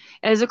land.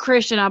 As a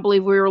Christian, I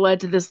believe we were led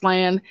to this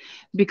land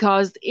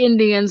because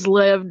Indians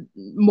lived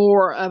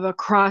more of a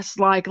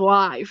Christ-like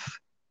life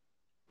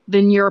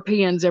than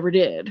Europeans ever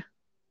did.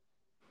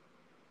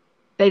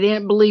 They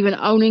didn't believe in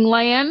owning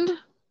land.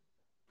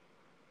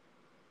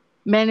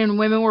 Men and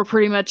women were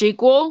pretty much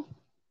equal.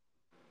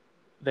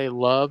 They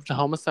loved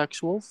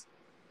homosexuals.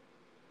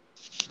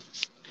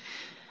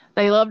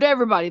 They loved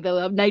everybody. They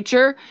loved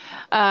nature.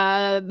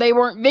 They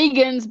weren't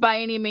vegans by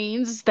any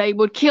means. They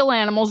would kill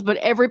animals, but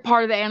every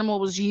part of the animal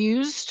was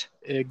used.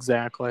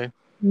 Exactly.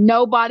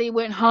 Nobody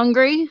went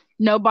hungry.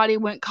 Nobody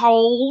went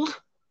cold.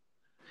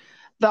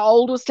 The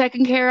old was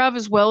taken care of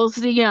as well as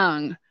the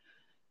young.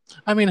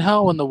 I mean,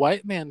 hell, when the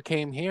white man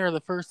came here, the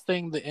first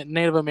thing the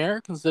Native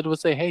Americans did was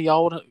say, "Hey,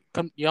 y'all want to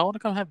come? Y'all want to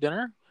come have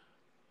dinner?"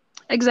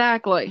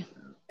 Exactly.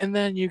 And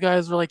then you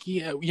guys were like,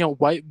 "Yeah,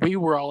 white." We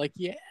were all like,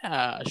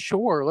 "Yeah,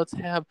 sure, let's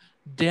have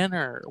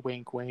dinner."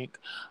 Wink, wink.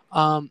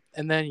 And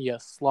then you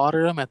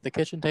slaughtered them at the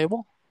kitchen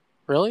table.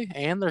 Really?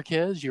 And their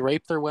kids? You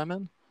raped their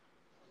women?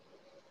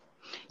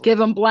 Give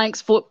them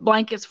blankets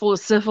full of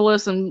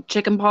syphilis and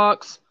chicken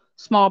pox,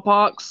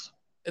 smallpox.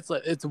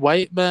 It's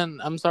white men.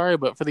 I'm sorry,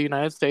 but for the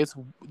United States,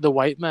 the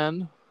white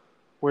men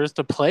were just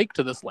a plague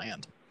to this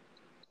land.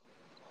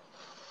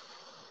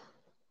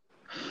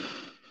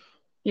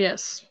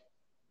 Yes.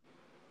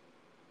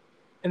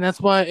 And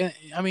that's why,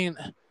 I mean,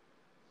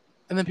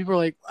 and then people are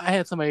like, I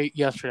had somebody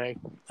yesterday,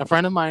 a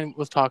friend of mine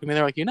was talking to me.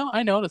 They're like,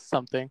 I noticed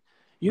something.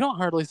 You don't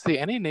hardly see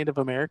any Native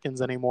Americans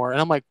anymore.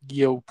 And I'm like,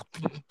 you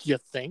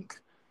think?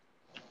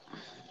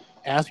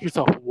 Ask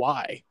yourself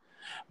why.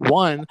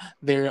 One,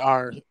 they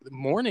are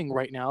mourning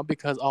right now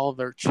because all of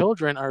their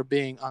children are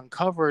being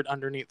uncovered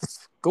underneath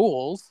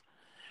schools.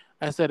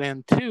 I said,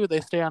 and two, they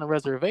stay on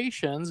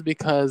reservations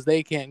because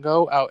they can't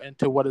go out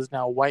into what is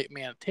now white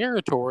man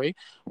territory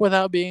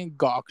without being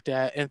gawked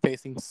at and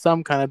facing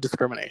some kind of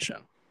discrimination.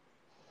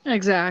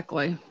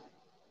 Exactly.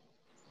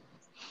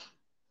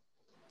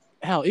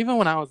 Hell, even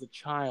when I was a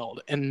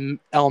child in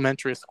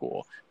elementary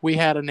school, we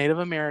had a Native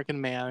American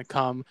man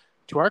come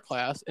to our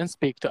class and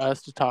speak to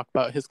us to talk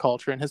about his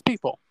culture and his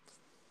people.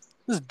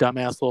 This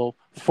dumbass little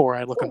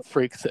four-eyed looking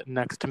freak sitting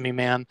next to me,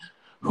 man.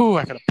 Ooh,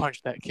 I could have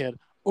punched that kid.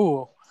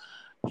 Ooh.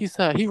 He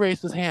said, he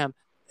raised his hand,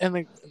 and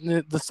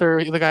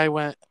the guy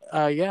went,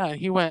 yeah, and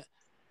he went,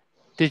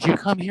 did you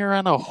come here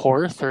on a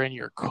horse or in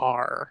your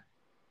car?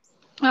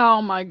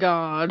 Oh my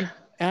God.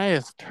 And I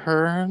just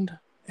turned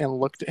and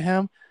looked at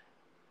him,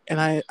 and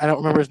I don't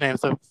remember his name,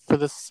 so for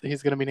this,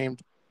 he's going to be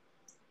named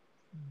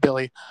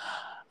Billy.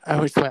 I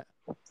always went,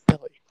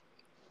 Billy,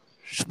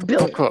 shut the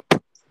fuck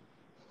up.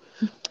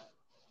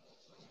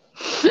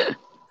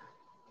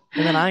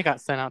 And then I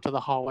got sent out to the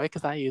hallway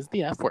because I used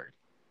the F word.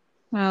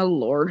 Oh,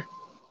 Lord.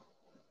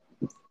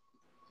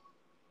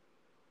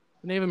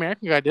 The Native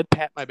American guy did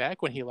pat my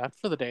back when he left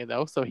for the day,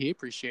 though, so he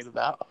appreciated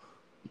that.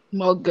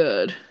 Well,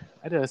 good.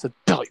 I did. I said,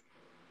 Billy,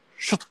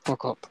 shut the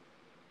fuck up.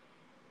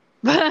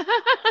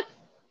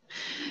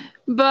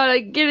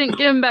 But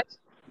getting back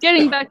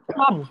to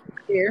topic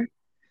here.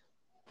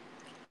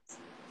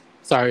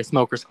 Sorry,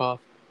 smoker's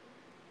cough.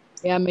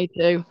 Yeah, me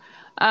too.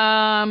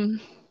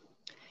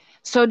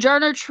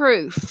 Sojourner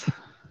Truth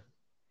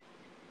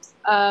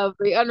of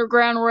the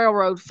Underground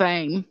Railroad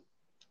fame.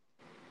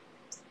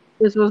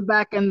 This was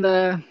back in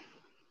the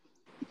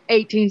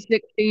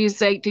 1860s,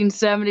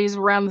 1870s,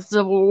 around the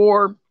Civil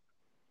War.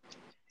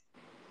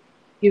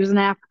 He was an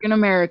African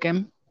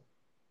American.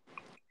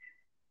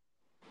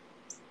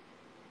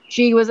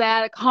 She was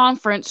at a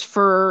conference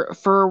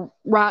for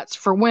rights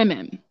for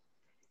women.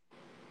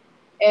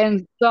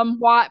 And some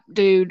white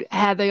dude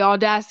had the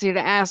audacity to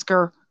ask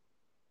her,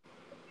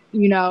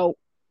 you know,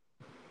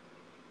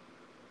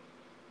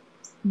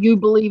 you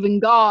believe in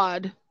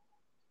God,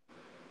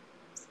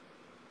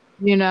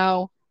 you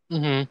know,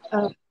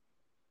 Mm-hmm.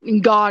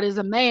 and God is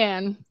a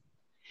man.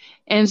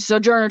 And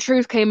Sojourner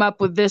Truth came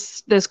up with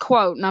this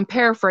quote, and I'm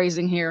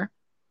paraphrasing here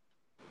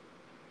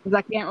because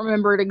I can't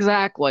remember it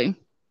exactly,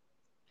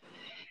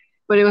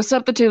 but it was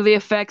something to the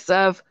effects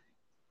of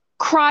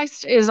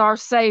Christ is our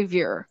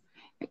savior.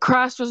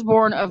 Christ was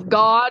born of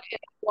God and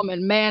a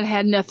woman. Man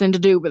had nothing to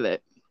do with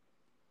it.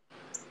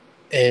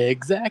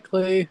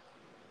 Exactly.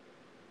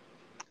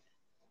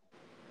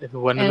 If it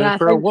wouldn't have And been I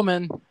for a think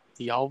woman,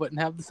 y'all wouldn't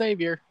have the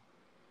savior.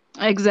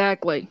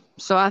 exactly.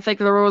 So I think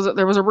there was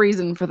a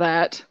reason for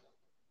that.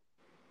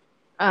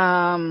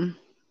 Um,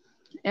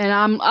 and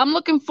I'm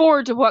looking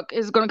forward to what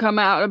is going to come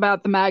out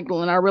about the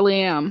Magdalene. I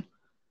really am.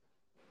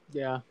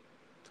 Yeah.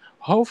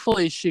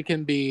 Hopefully she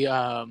can be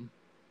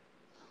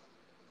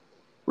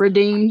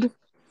Redeemed.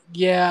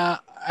 yeah,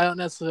 I don't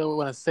necessarily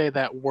want to say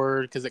that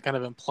word because it kind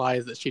of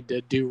implies that she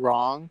did do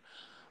wrong,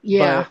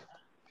 Yeah. but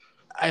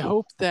I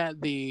hope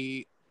that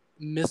the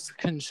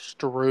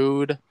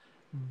misconstrued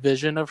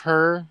vision of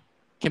her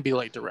can be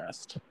laid to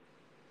rest.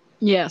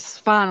 Yes.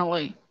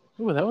 Finally.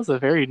 Ooh, that was a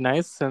very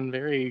nice and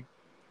very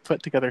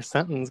put together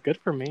sentence. Good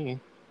for me.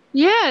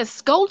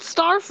 Yes. Gold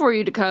star for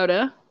you,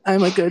 Dakota.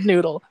 I'm a good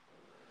noodle.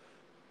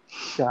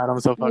 God, I'm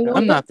so fucking.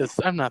 I'm not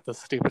this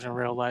stupid in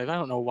real life. I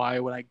don't know why.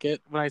 When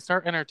I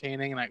start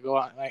entertaining and I go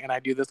out and I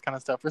do this kind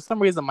of stuff, for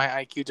some reason my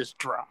IQ just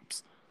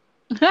drops.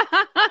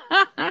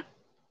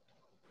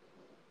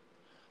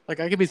 Like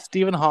I could be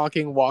Stephen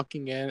Hawking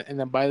walking in, and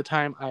then by the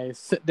time I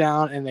sit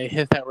down and they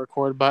hit that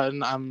record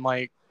button, I'm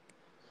like,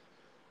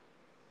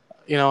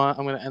 you know what?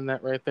 I'm gonna end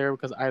that right there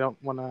because I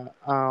don't want to.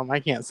 I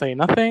can't say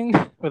nothing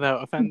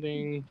without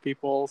offending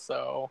people.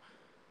 So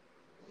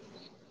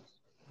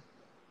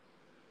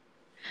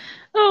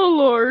Oh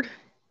Lord.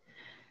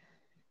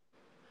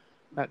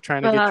 not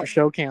trying to But get your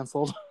show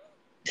canceled.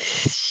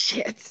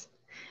 shit.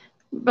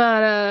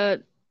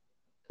 But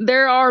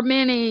there are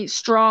many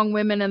strong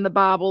women in the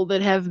Bible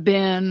that have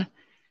been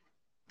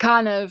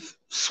kind of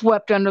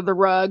swept under the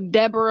rug.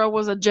 Deborah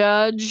was a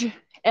judge.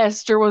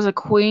 Esther was a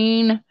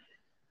queen.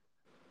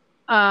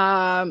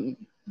 Um,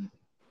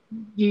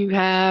 you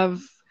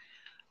have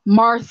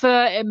Martha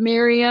and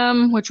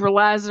Miriam, which were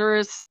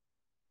Lazarus'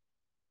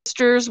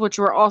 sisters, which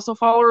were also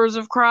followers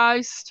of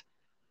Christ.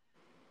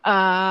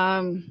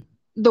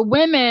 The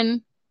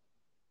women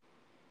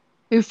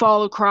who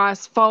followed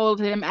Christ followed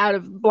him out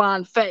of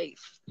blind faith.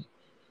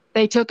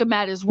 They took him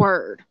at his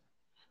word.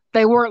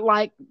 They weren't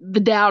like the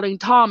doubting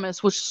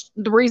Thomas, which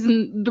the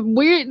reason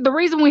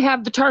we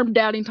have the term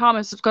doubting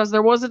Thomas is because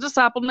there was a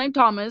disciple named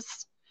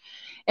Thomas,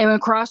 and when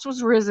Christ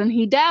was risen,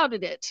 he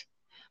doubted it.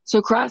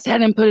 So Christ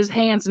had him put his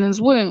hands in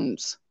his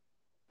wounds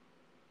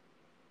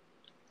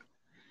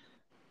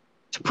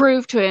to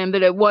prove to him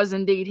that it was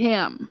indeed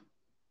him.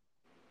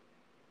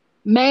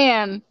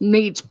 Man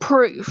needs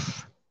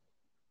proof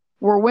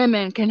where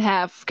women can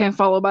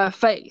follow by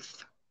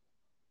faith.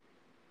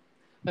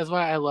 That's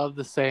why I love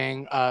the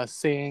saying,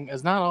 "Seeing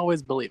is not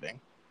always believing,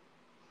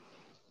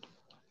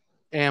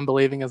 and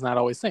believing is not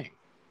always seeing."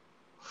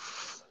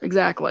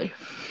 Exactly.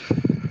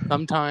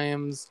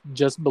 Sometimes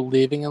just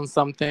believing in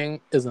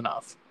something is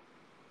enough.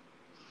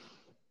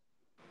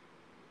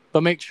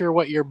 But make sure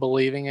what you're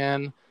believing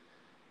in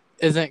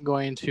isn't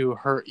going to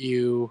hurt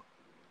you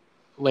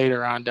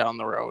later on down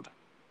the road.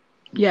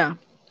 Yeah.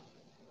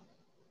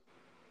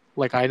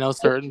 Like I know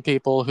certain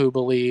people who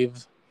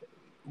believe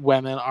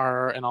women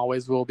are and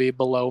always will be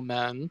below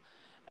men.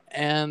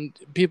 And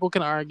people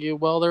can argue,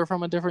 well, they're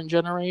from a different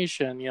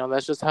generation. You know,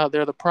 that's just how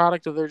they're the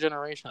product of their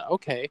generation.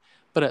 Okay.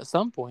 But at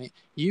some point,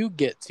 you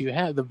get to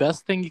have the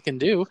best thing you can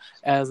do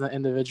as an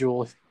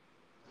individual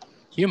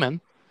human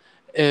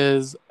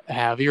is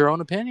have your own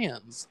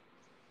opinions.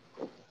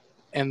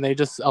 And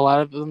a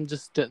lot of them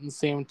just didn't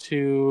seem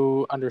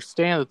to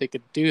understand that they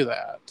could do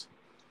that.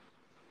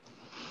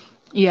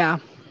 Yeah.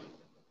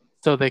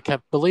 So they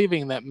kept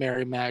believing that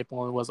Mary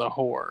Magdalene was a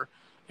whore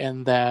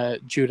and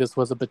that Judas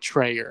was a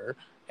betrayer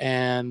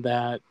and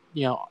that,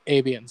 you know,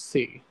 A, B, and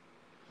C.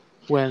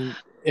 When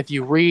if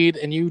you read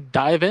and you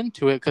dive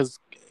into it, because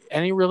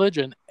any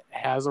religion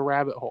has a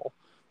rabbit hole.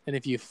 And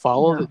if you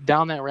follow Yeah.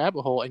 down that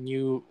rabbit hole and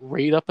you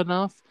read up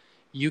enough,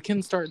 you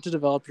can start to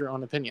develop your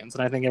own opinions.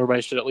 And I think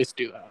everybody should at least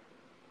do that.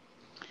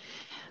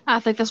 I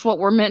think that's what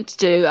we're meant to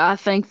do. I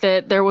think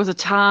that there was a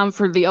time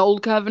for the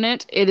old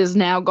covenant. It is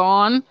now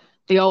gone.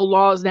 The old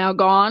law is now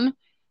gone.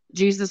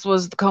 Jesus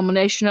was the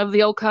culmination of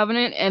the old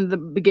covenant and the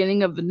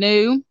beginning of the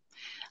new.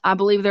 I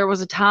believe there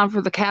was a time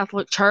for the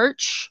Catholic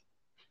Church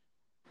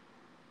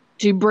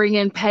to bring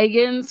in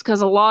pagans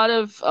because a lot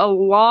of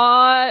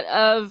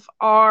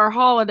our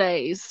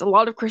holidays, a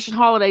lot of Christian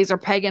holidays are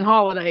pagan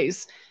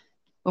holidays,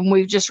 and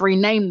we've just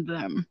renamed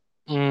them.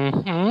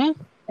 Mm-hmm.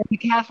 And the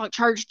Catholic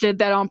Church did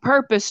that on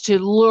purpose to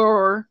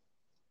lure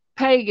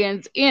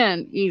pagans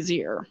in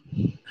easier.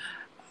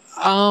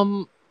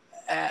 Um,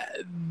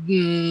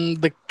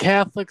 the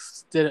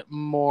Catholics did it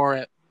more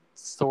at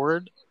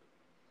sword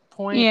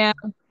point. Yeah.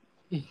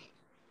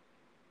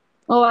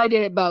 Well, I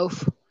did it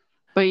both.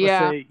 But Let's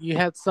yeah, say you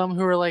had some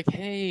who were like,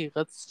 "Hey,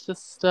 let's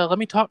just let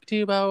me talk to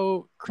you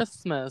about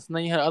Christmas," and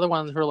then you had other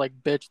ones who were like,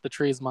 "Bitch, the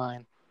tree's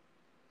mine,"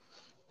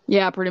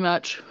 yeah, pretty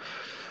much.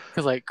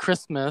 because like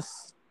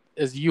Christmas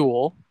is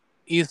Yule,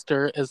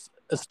 Easter is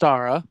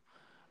Ostara,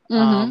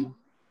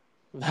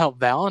 Mm-hmm.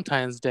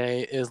 Valentine's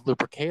Day is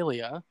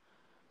Lupercalia,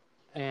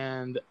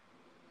 and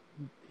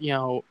you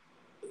know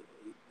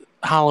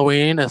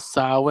Halloween is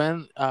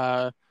Samhain,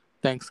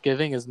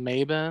 Thanksgiving is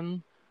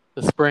Mabon,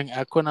 the spring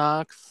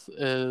equinox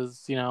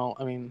is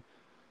I mean,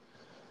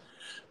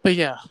 but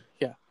yeah.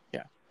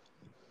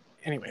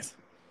 Anyways,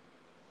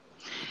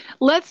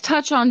 Let's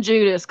touch on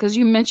Judas because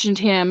you mentioned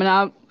him, and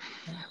I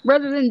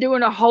rather than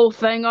doing a whole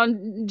thing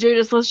on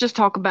Judas, let's just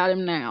talk about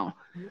him now.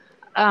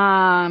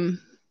 Um,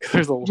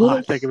 there's a lot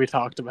that Judas, can be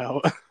talked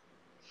about.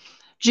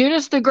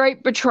 Judas the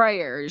great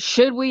betrayer.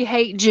 Should we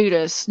hate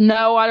Judas?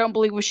 No, I don't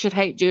believe we should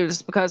hate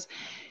Judas because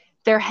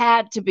there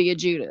had to be a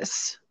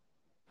Judas.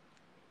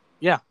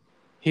 Yeah,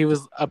 he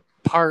was a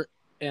part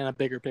in a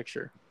bigger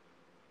picture.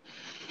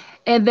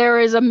 And there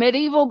is a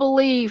medieval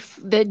belief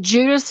that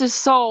Judas's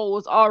soul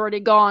was already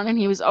gone and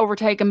he was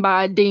overtaken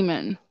by a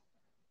demon.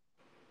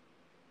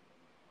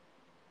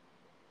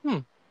 Hmm.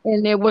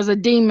 And it was a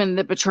demon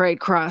that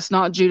betrayed Christ,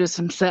 not Judas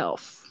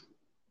himself.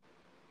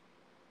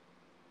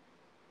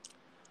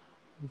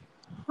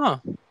 Huh.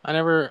 I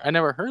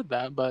never heard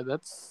that, but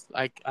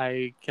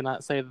I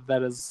cannot say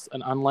that is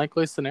an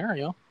unlikely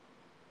scenario.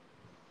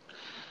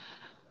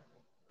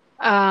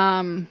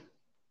 Um,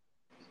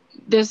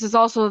 this is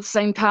also the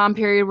same time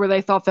period where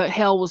they thought that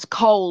hell was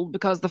cold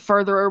because the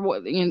further,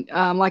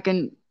 like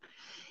in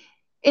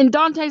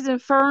Dante's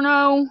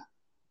Inferno,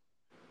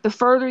 the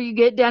further you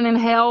get down in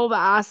hell, the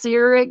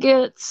icier it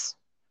gets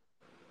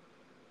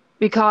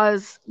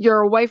because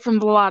you're away from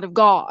the light of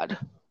God.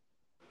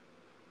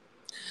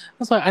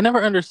 That's why I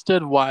never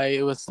understood why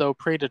it was so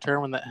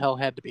predetermined that hell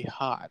had to be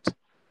hot.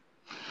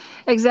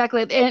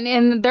 Exactly,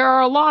 and there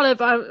are a lot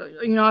of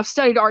I've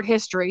studied art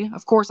history.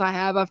 Of course, I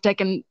have. I've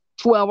taken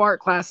 12 art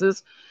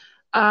classes.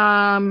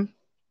 And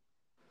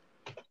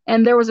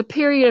there was a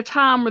period of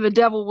time where the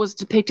devil was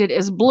depicted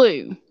as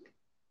blue,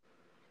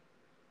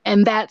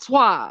 and that's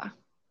why,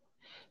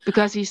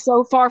 because he's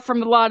so far from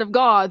the light of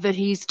God that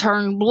he's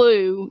turned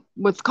blue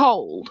with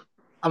cold.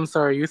 I'm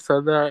sorry you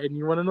said that, and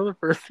you want to know the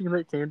first thing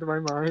that came to my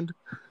mind?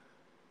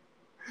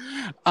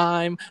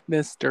 I'm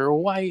Mr.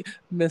 White,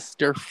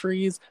 Mr.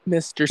 Freeze,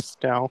 Mr.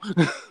 Snow.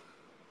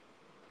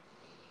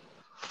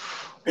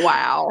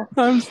 Wow.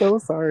 I'm so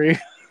sorry.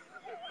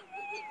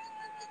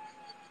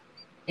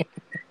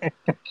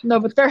 No,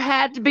 but there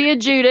had to be a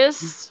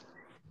Judas.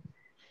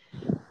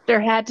 There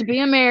had to be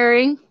a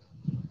Mary.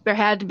 There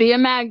had to be a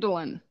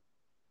Magdalene.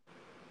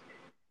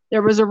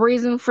 There was a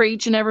reason for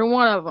each and every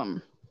one of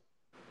them.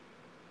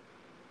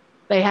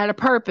 They had a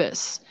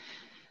purpose.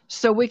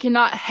 So we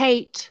cannot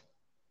hate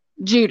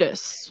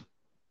Judas.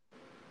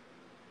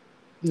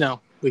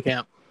 No, we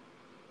can't.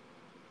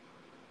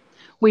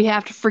 We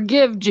have to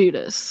forgive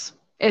Judas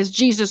as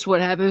Jesus would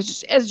have,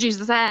 as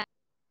Jesus had.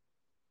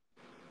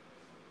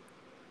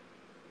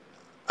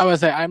 I would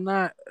say I'm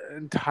not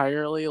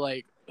entirely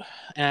like,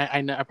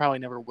 and I probably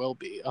never will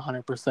be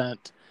 100%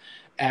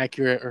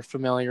 accurate or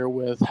familiar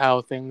with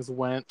how things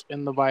went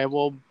in the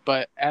Bible,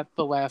 but at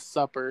the Last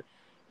Supper,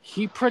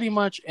 he pretty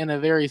much, in a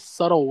very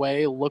subtle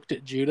way, looked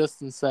at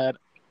Judas and said,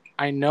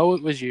 I know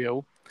it was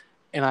you,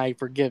 and I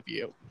forgive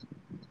you.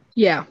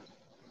 Yeah.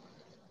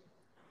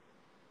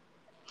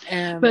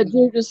 But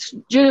And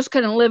Judas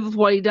couldn't live with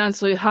what he done,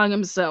 so he hung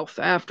himself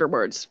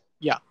afterwards.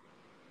 yeah,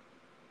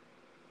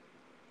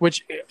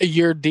 which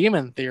your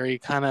demon theory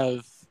kind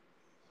of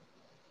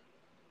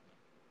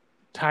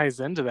ties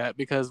into that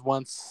because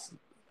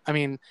I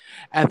mean,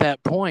 at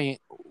that point,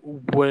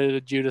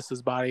 would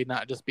Judas's body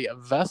not just be a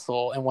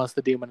vessel? And once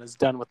the demon is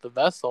done with the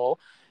vessel,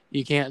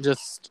 you can't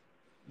just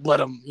let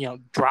him,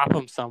 drop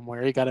him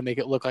somewhere. You got to make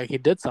it look like he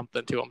did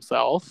something to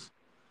himself.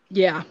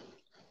 Yeah.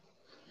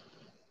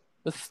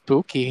 It's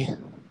spooky.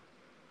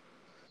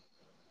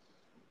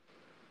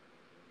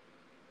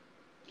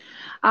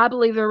 I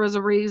believe there was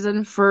a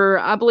reason for,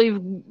 I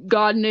believe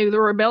God knew the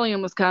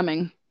rebellion was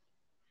coming.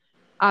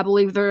 I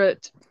believe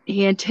that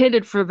he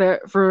intended for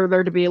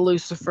there to be a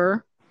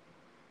Lucifer.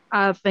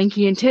 I think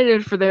he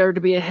intended for there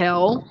to be a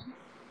hell.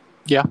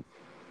 Yeah.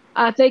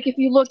 I think if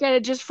you look at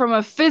it just from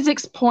a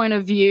physics point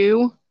of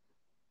view,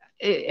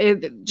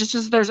 just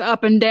as there's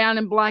up and down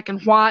and black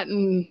and white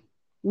and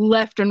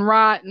left and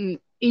right and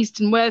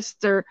east and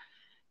west, there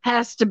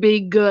has to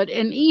be good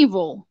and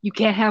evil. You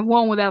can't have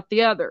one without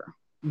the other.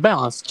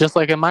 Balance. Just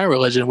like in my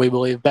religion, we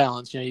believe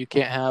balance. You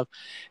can't have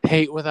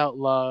hate without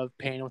love,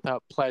 pain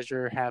without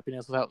pleasure,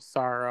 happiness without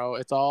sorrow.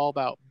 It's all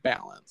about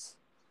balance.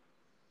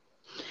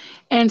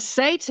 And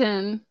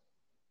Satan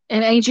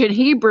in ancient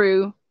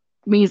Hebrew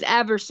means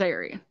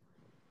adversary.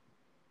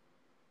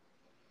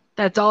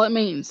 That's all it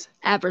means,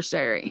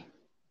 adversary.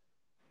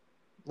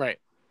 Right.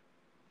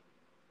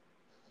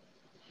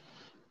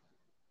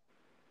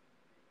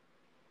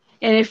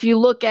 And if you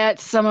look at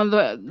some of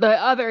the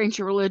other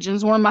ancient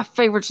religions, one of my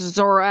favorites is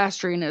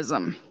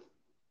Zoroastrianism.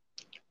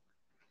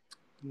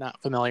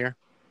 Not familiar.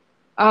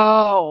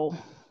 Oh,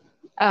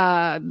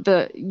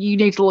 the you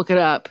need to look it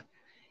up.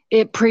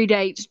 It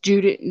predates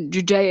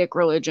Judaic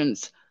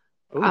religions.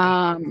 Ooh.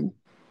 Um,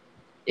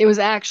 it was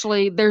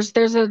actually there's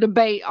a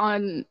debate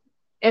on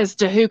as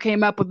to who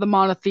came up with the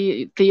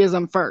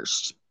monotheism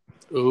first.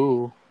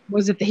 Ooh.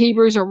 Was it the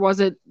Hebrews or was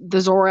it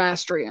the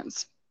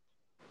Zoroastrians?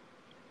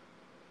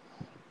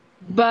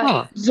 But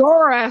Huh.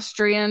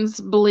 Zoroastrians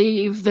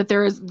believe that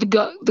there is the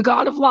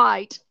god of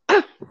light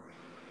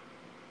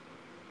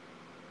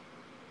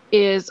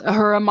is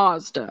Ahura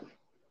Mazda,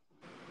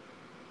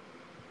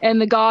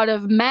 and the god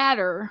of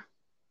matter,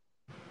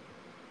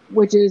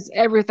 which is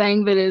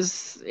everything that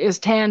is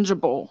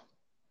tangible,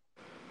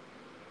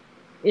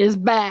 is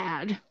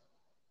bad.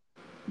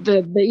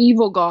 The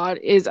evil god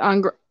is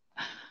Angra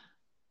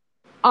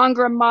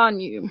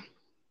Manu,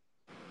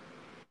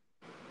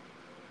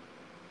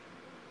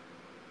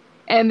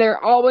 and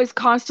they're always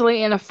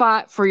constantly in a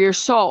fight for your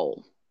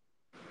soul.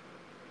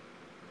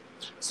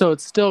 So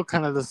it's still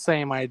kind of the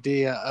same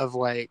idea of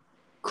like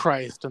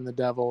Christ and the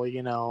devil,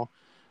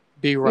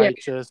 be Yeah.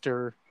 righteous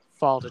or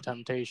fall to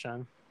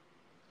temptation.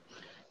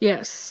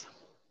 Yes.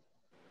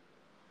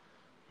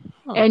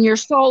 Huh. And your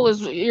soul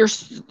is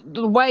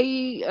the way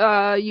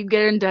you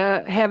get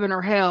into heaven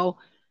or hell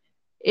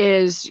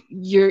is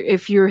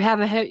if you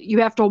you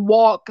have to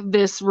walk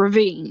this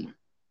ravine.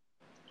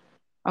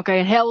 Okay,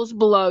 and hell's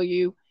below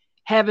you,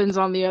 heaven's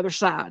on the other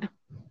side.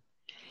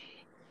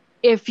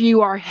 If you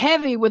are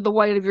heavy with the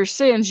weight of your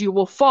sins, you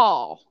will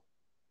fall.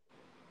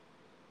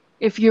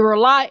 If you are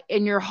light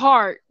in your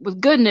heart with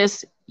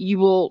goodness, you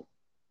will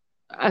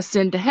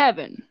ascend to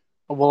heaven.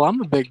 Well,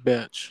 I'm a big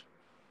bitch.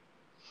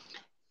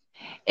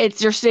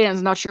 It's your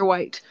sins, not your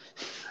weight.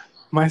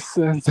 My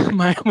sins,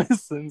 my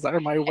sins are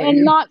my weight.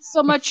 And not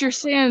so much your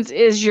sins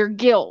is your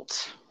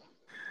guilt.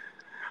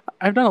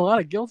 I've done a lot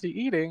of guilty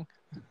eating.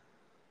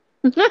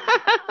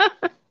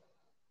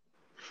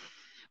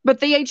 But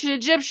the ancient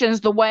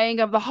Egyptians, the weighing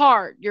of the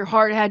heart, your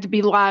heart had to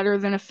be lighter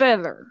than a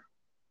feather.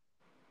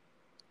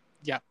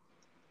 Yeah.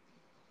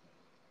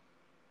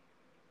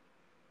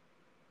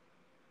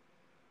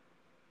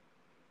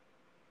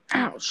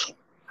 Ouch.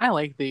 I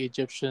like the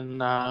Egyptian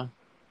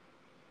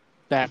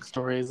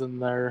backstories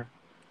and their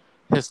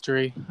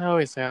history. I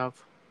always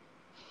have.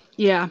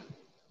 Yeah.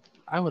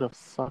 I would have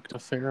fucked a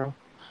pharaoh.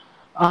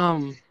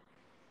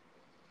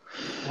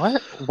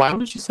 What? Why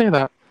would you say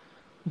that?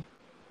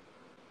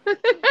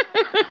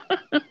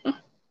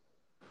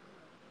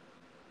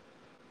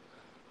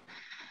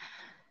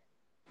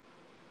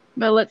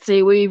 But let's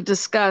see, we've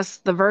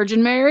discussed the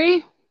Virgin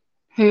Mary,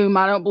 whom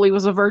I don't believe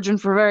was a virgin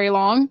for very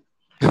long.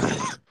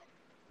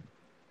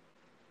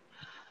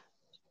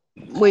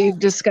 We've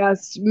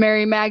discussed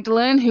Mary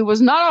Magdalene, who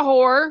was not a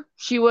whore.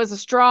 She was a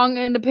strong,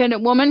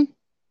 independent woman.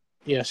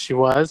 Yes, she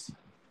was.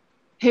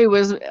 Who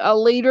was a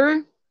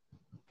leader.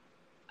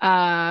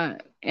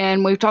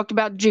 And we've talked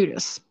about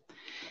Judas.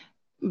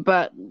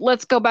 But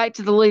let's go back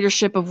to the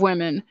leadership of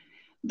women.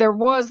 There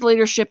was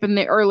leadership in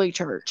the early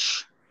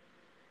church.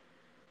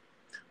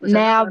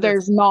 Now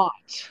there's not.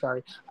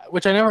 Sorry.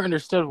 Which I never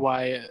understood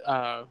why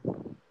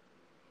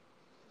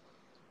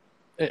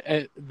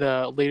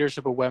the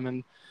leadership of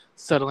women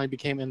suddenly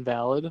became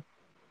invalid.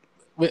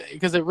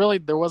 Because there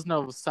was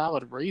no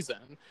solid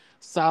reason.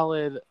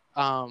 Solid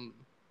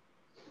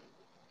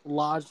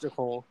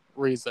logical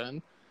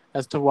reason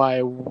as to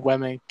why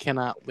women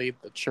cannot lead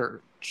the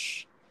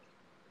church.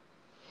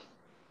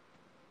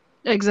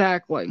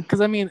 Exactly.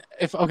 Because I mean,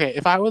 if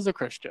I was a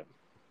Christian,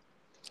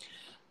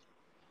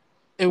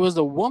 it was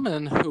a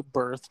woman who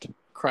birthed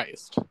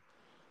Christ.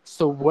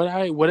 So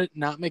would it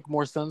not make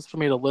more sense for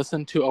me to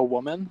listen to a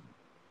woman?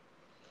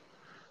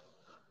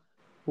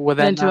 Would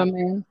that Than to not a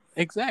man.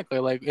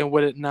 exactly and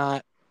would it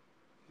not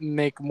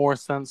make more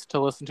sense to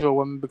listen to a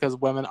woman because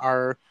women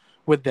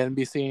would then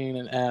be seen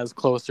as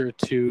closer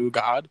to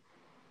God?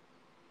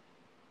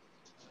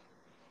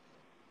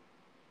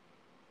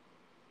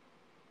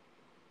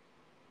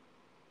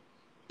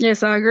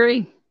 Yes, I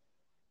agree.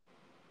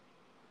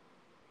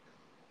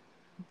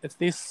 It's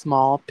these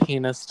small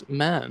penised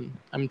men.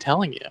 I'm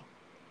telling you.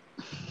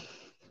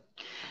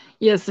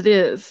 Yes, it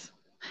is.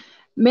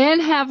 Men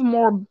have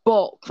more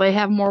bulk, they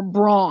have more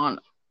brawn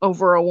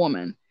over a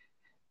woman.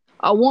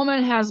 A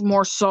woman has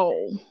more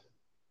soul,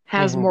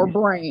 has more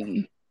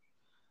brain,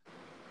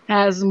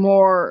 has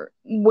more.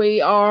 We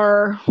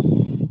are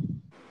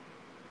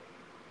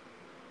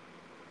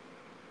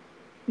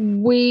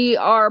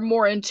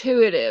more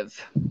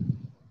intuitive.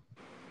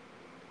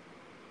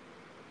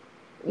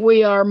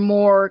 We are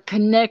more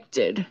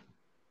connected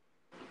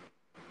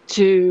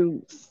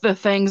to the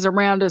things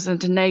around us and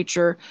to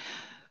nature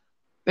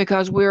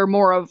because we're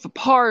more of a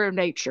part of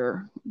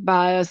nature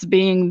by us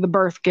being the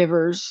birth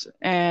givers,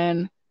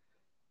 and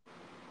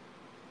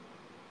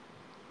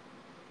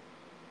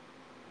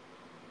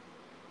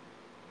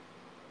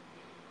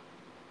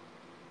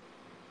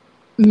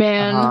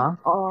men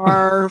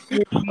are for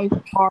the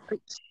most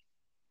part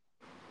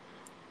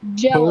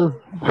jealous.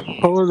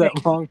 What was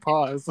that long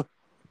pause?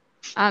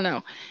 I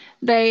know.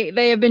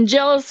 They have been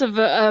jealous of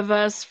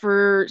us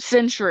for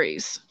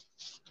centuries.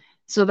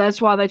 So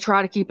that's why they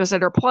try to keep us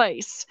at our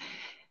place.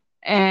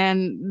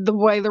 And the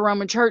way the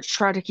Roman Church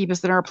tried to keep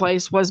us in our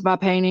place was by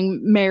painting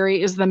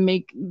Mary as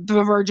the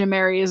Virgin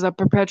Mary as a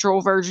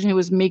perpetual virgin who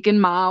was meek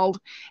and mild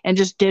and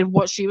just did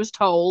what she was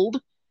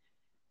told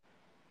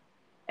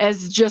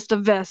as just a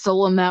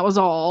vessel, and that was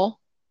all.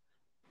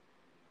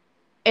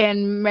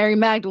 And Mary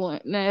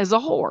Magdalene as a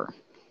whore.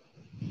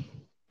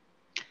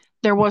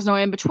 There was no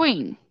in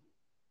between.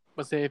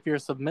 But say if you're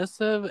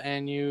submissive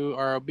and you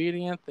are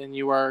obedient, then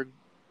you are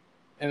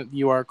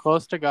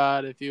close to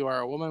God. If you are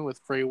a woman with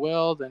free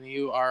will, then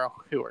you are a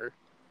whore.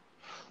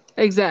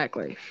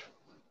 Exactly.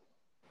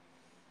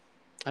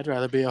 I'd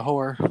rather be a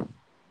whore.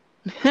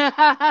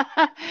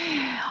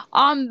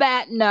 On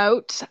that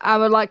note, I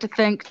would like to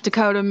thank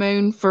Dakota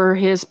Moon for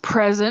his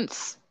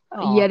presence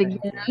Oh, yet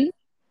thank you. again.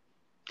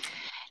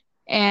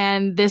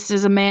 And this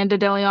is Amanda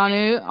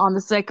Delianu on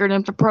the Sacred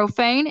and the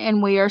Profane,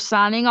 and we are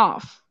signing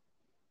off.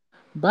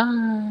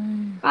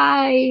 Bye.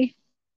 Bye.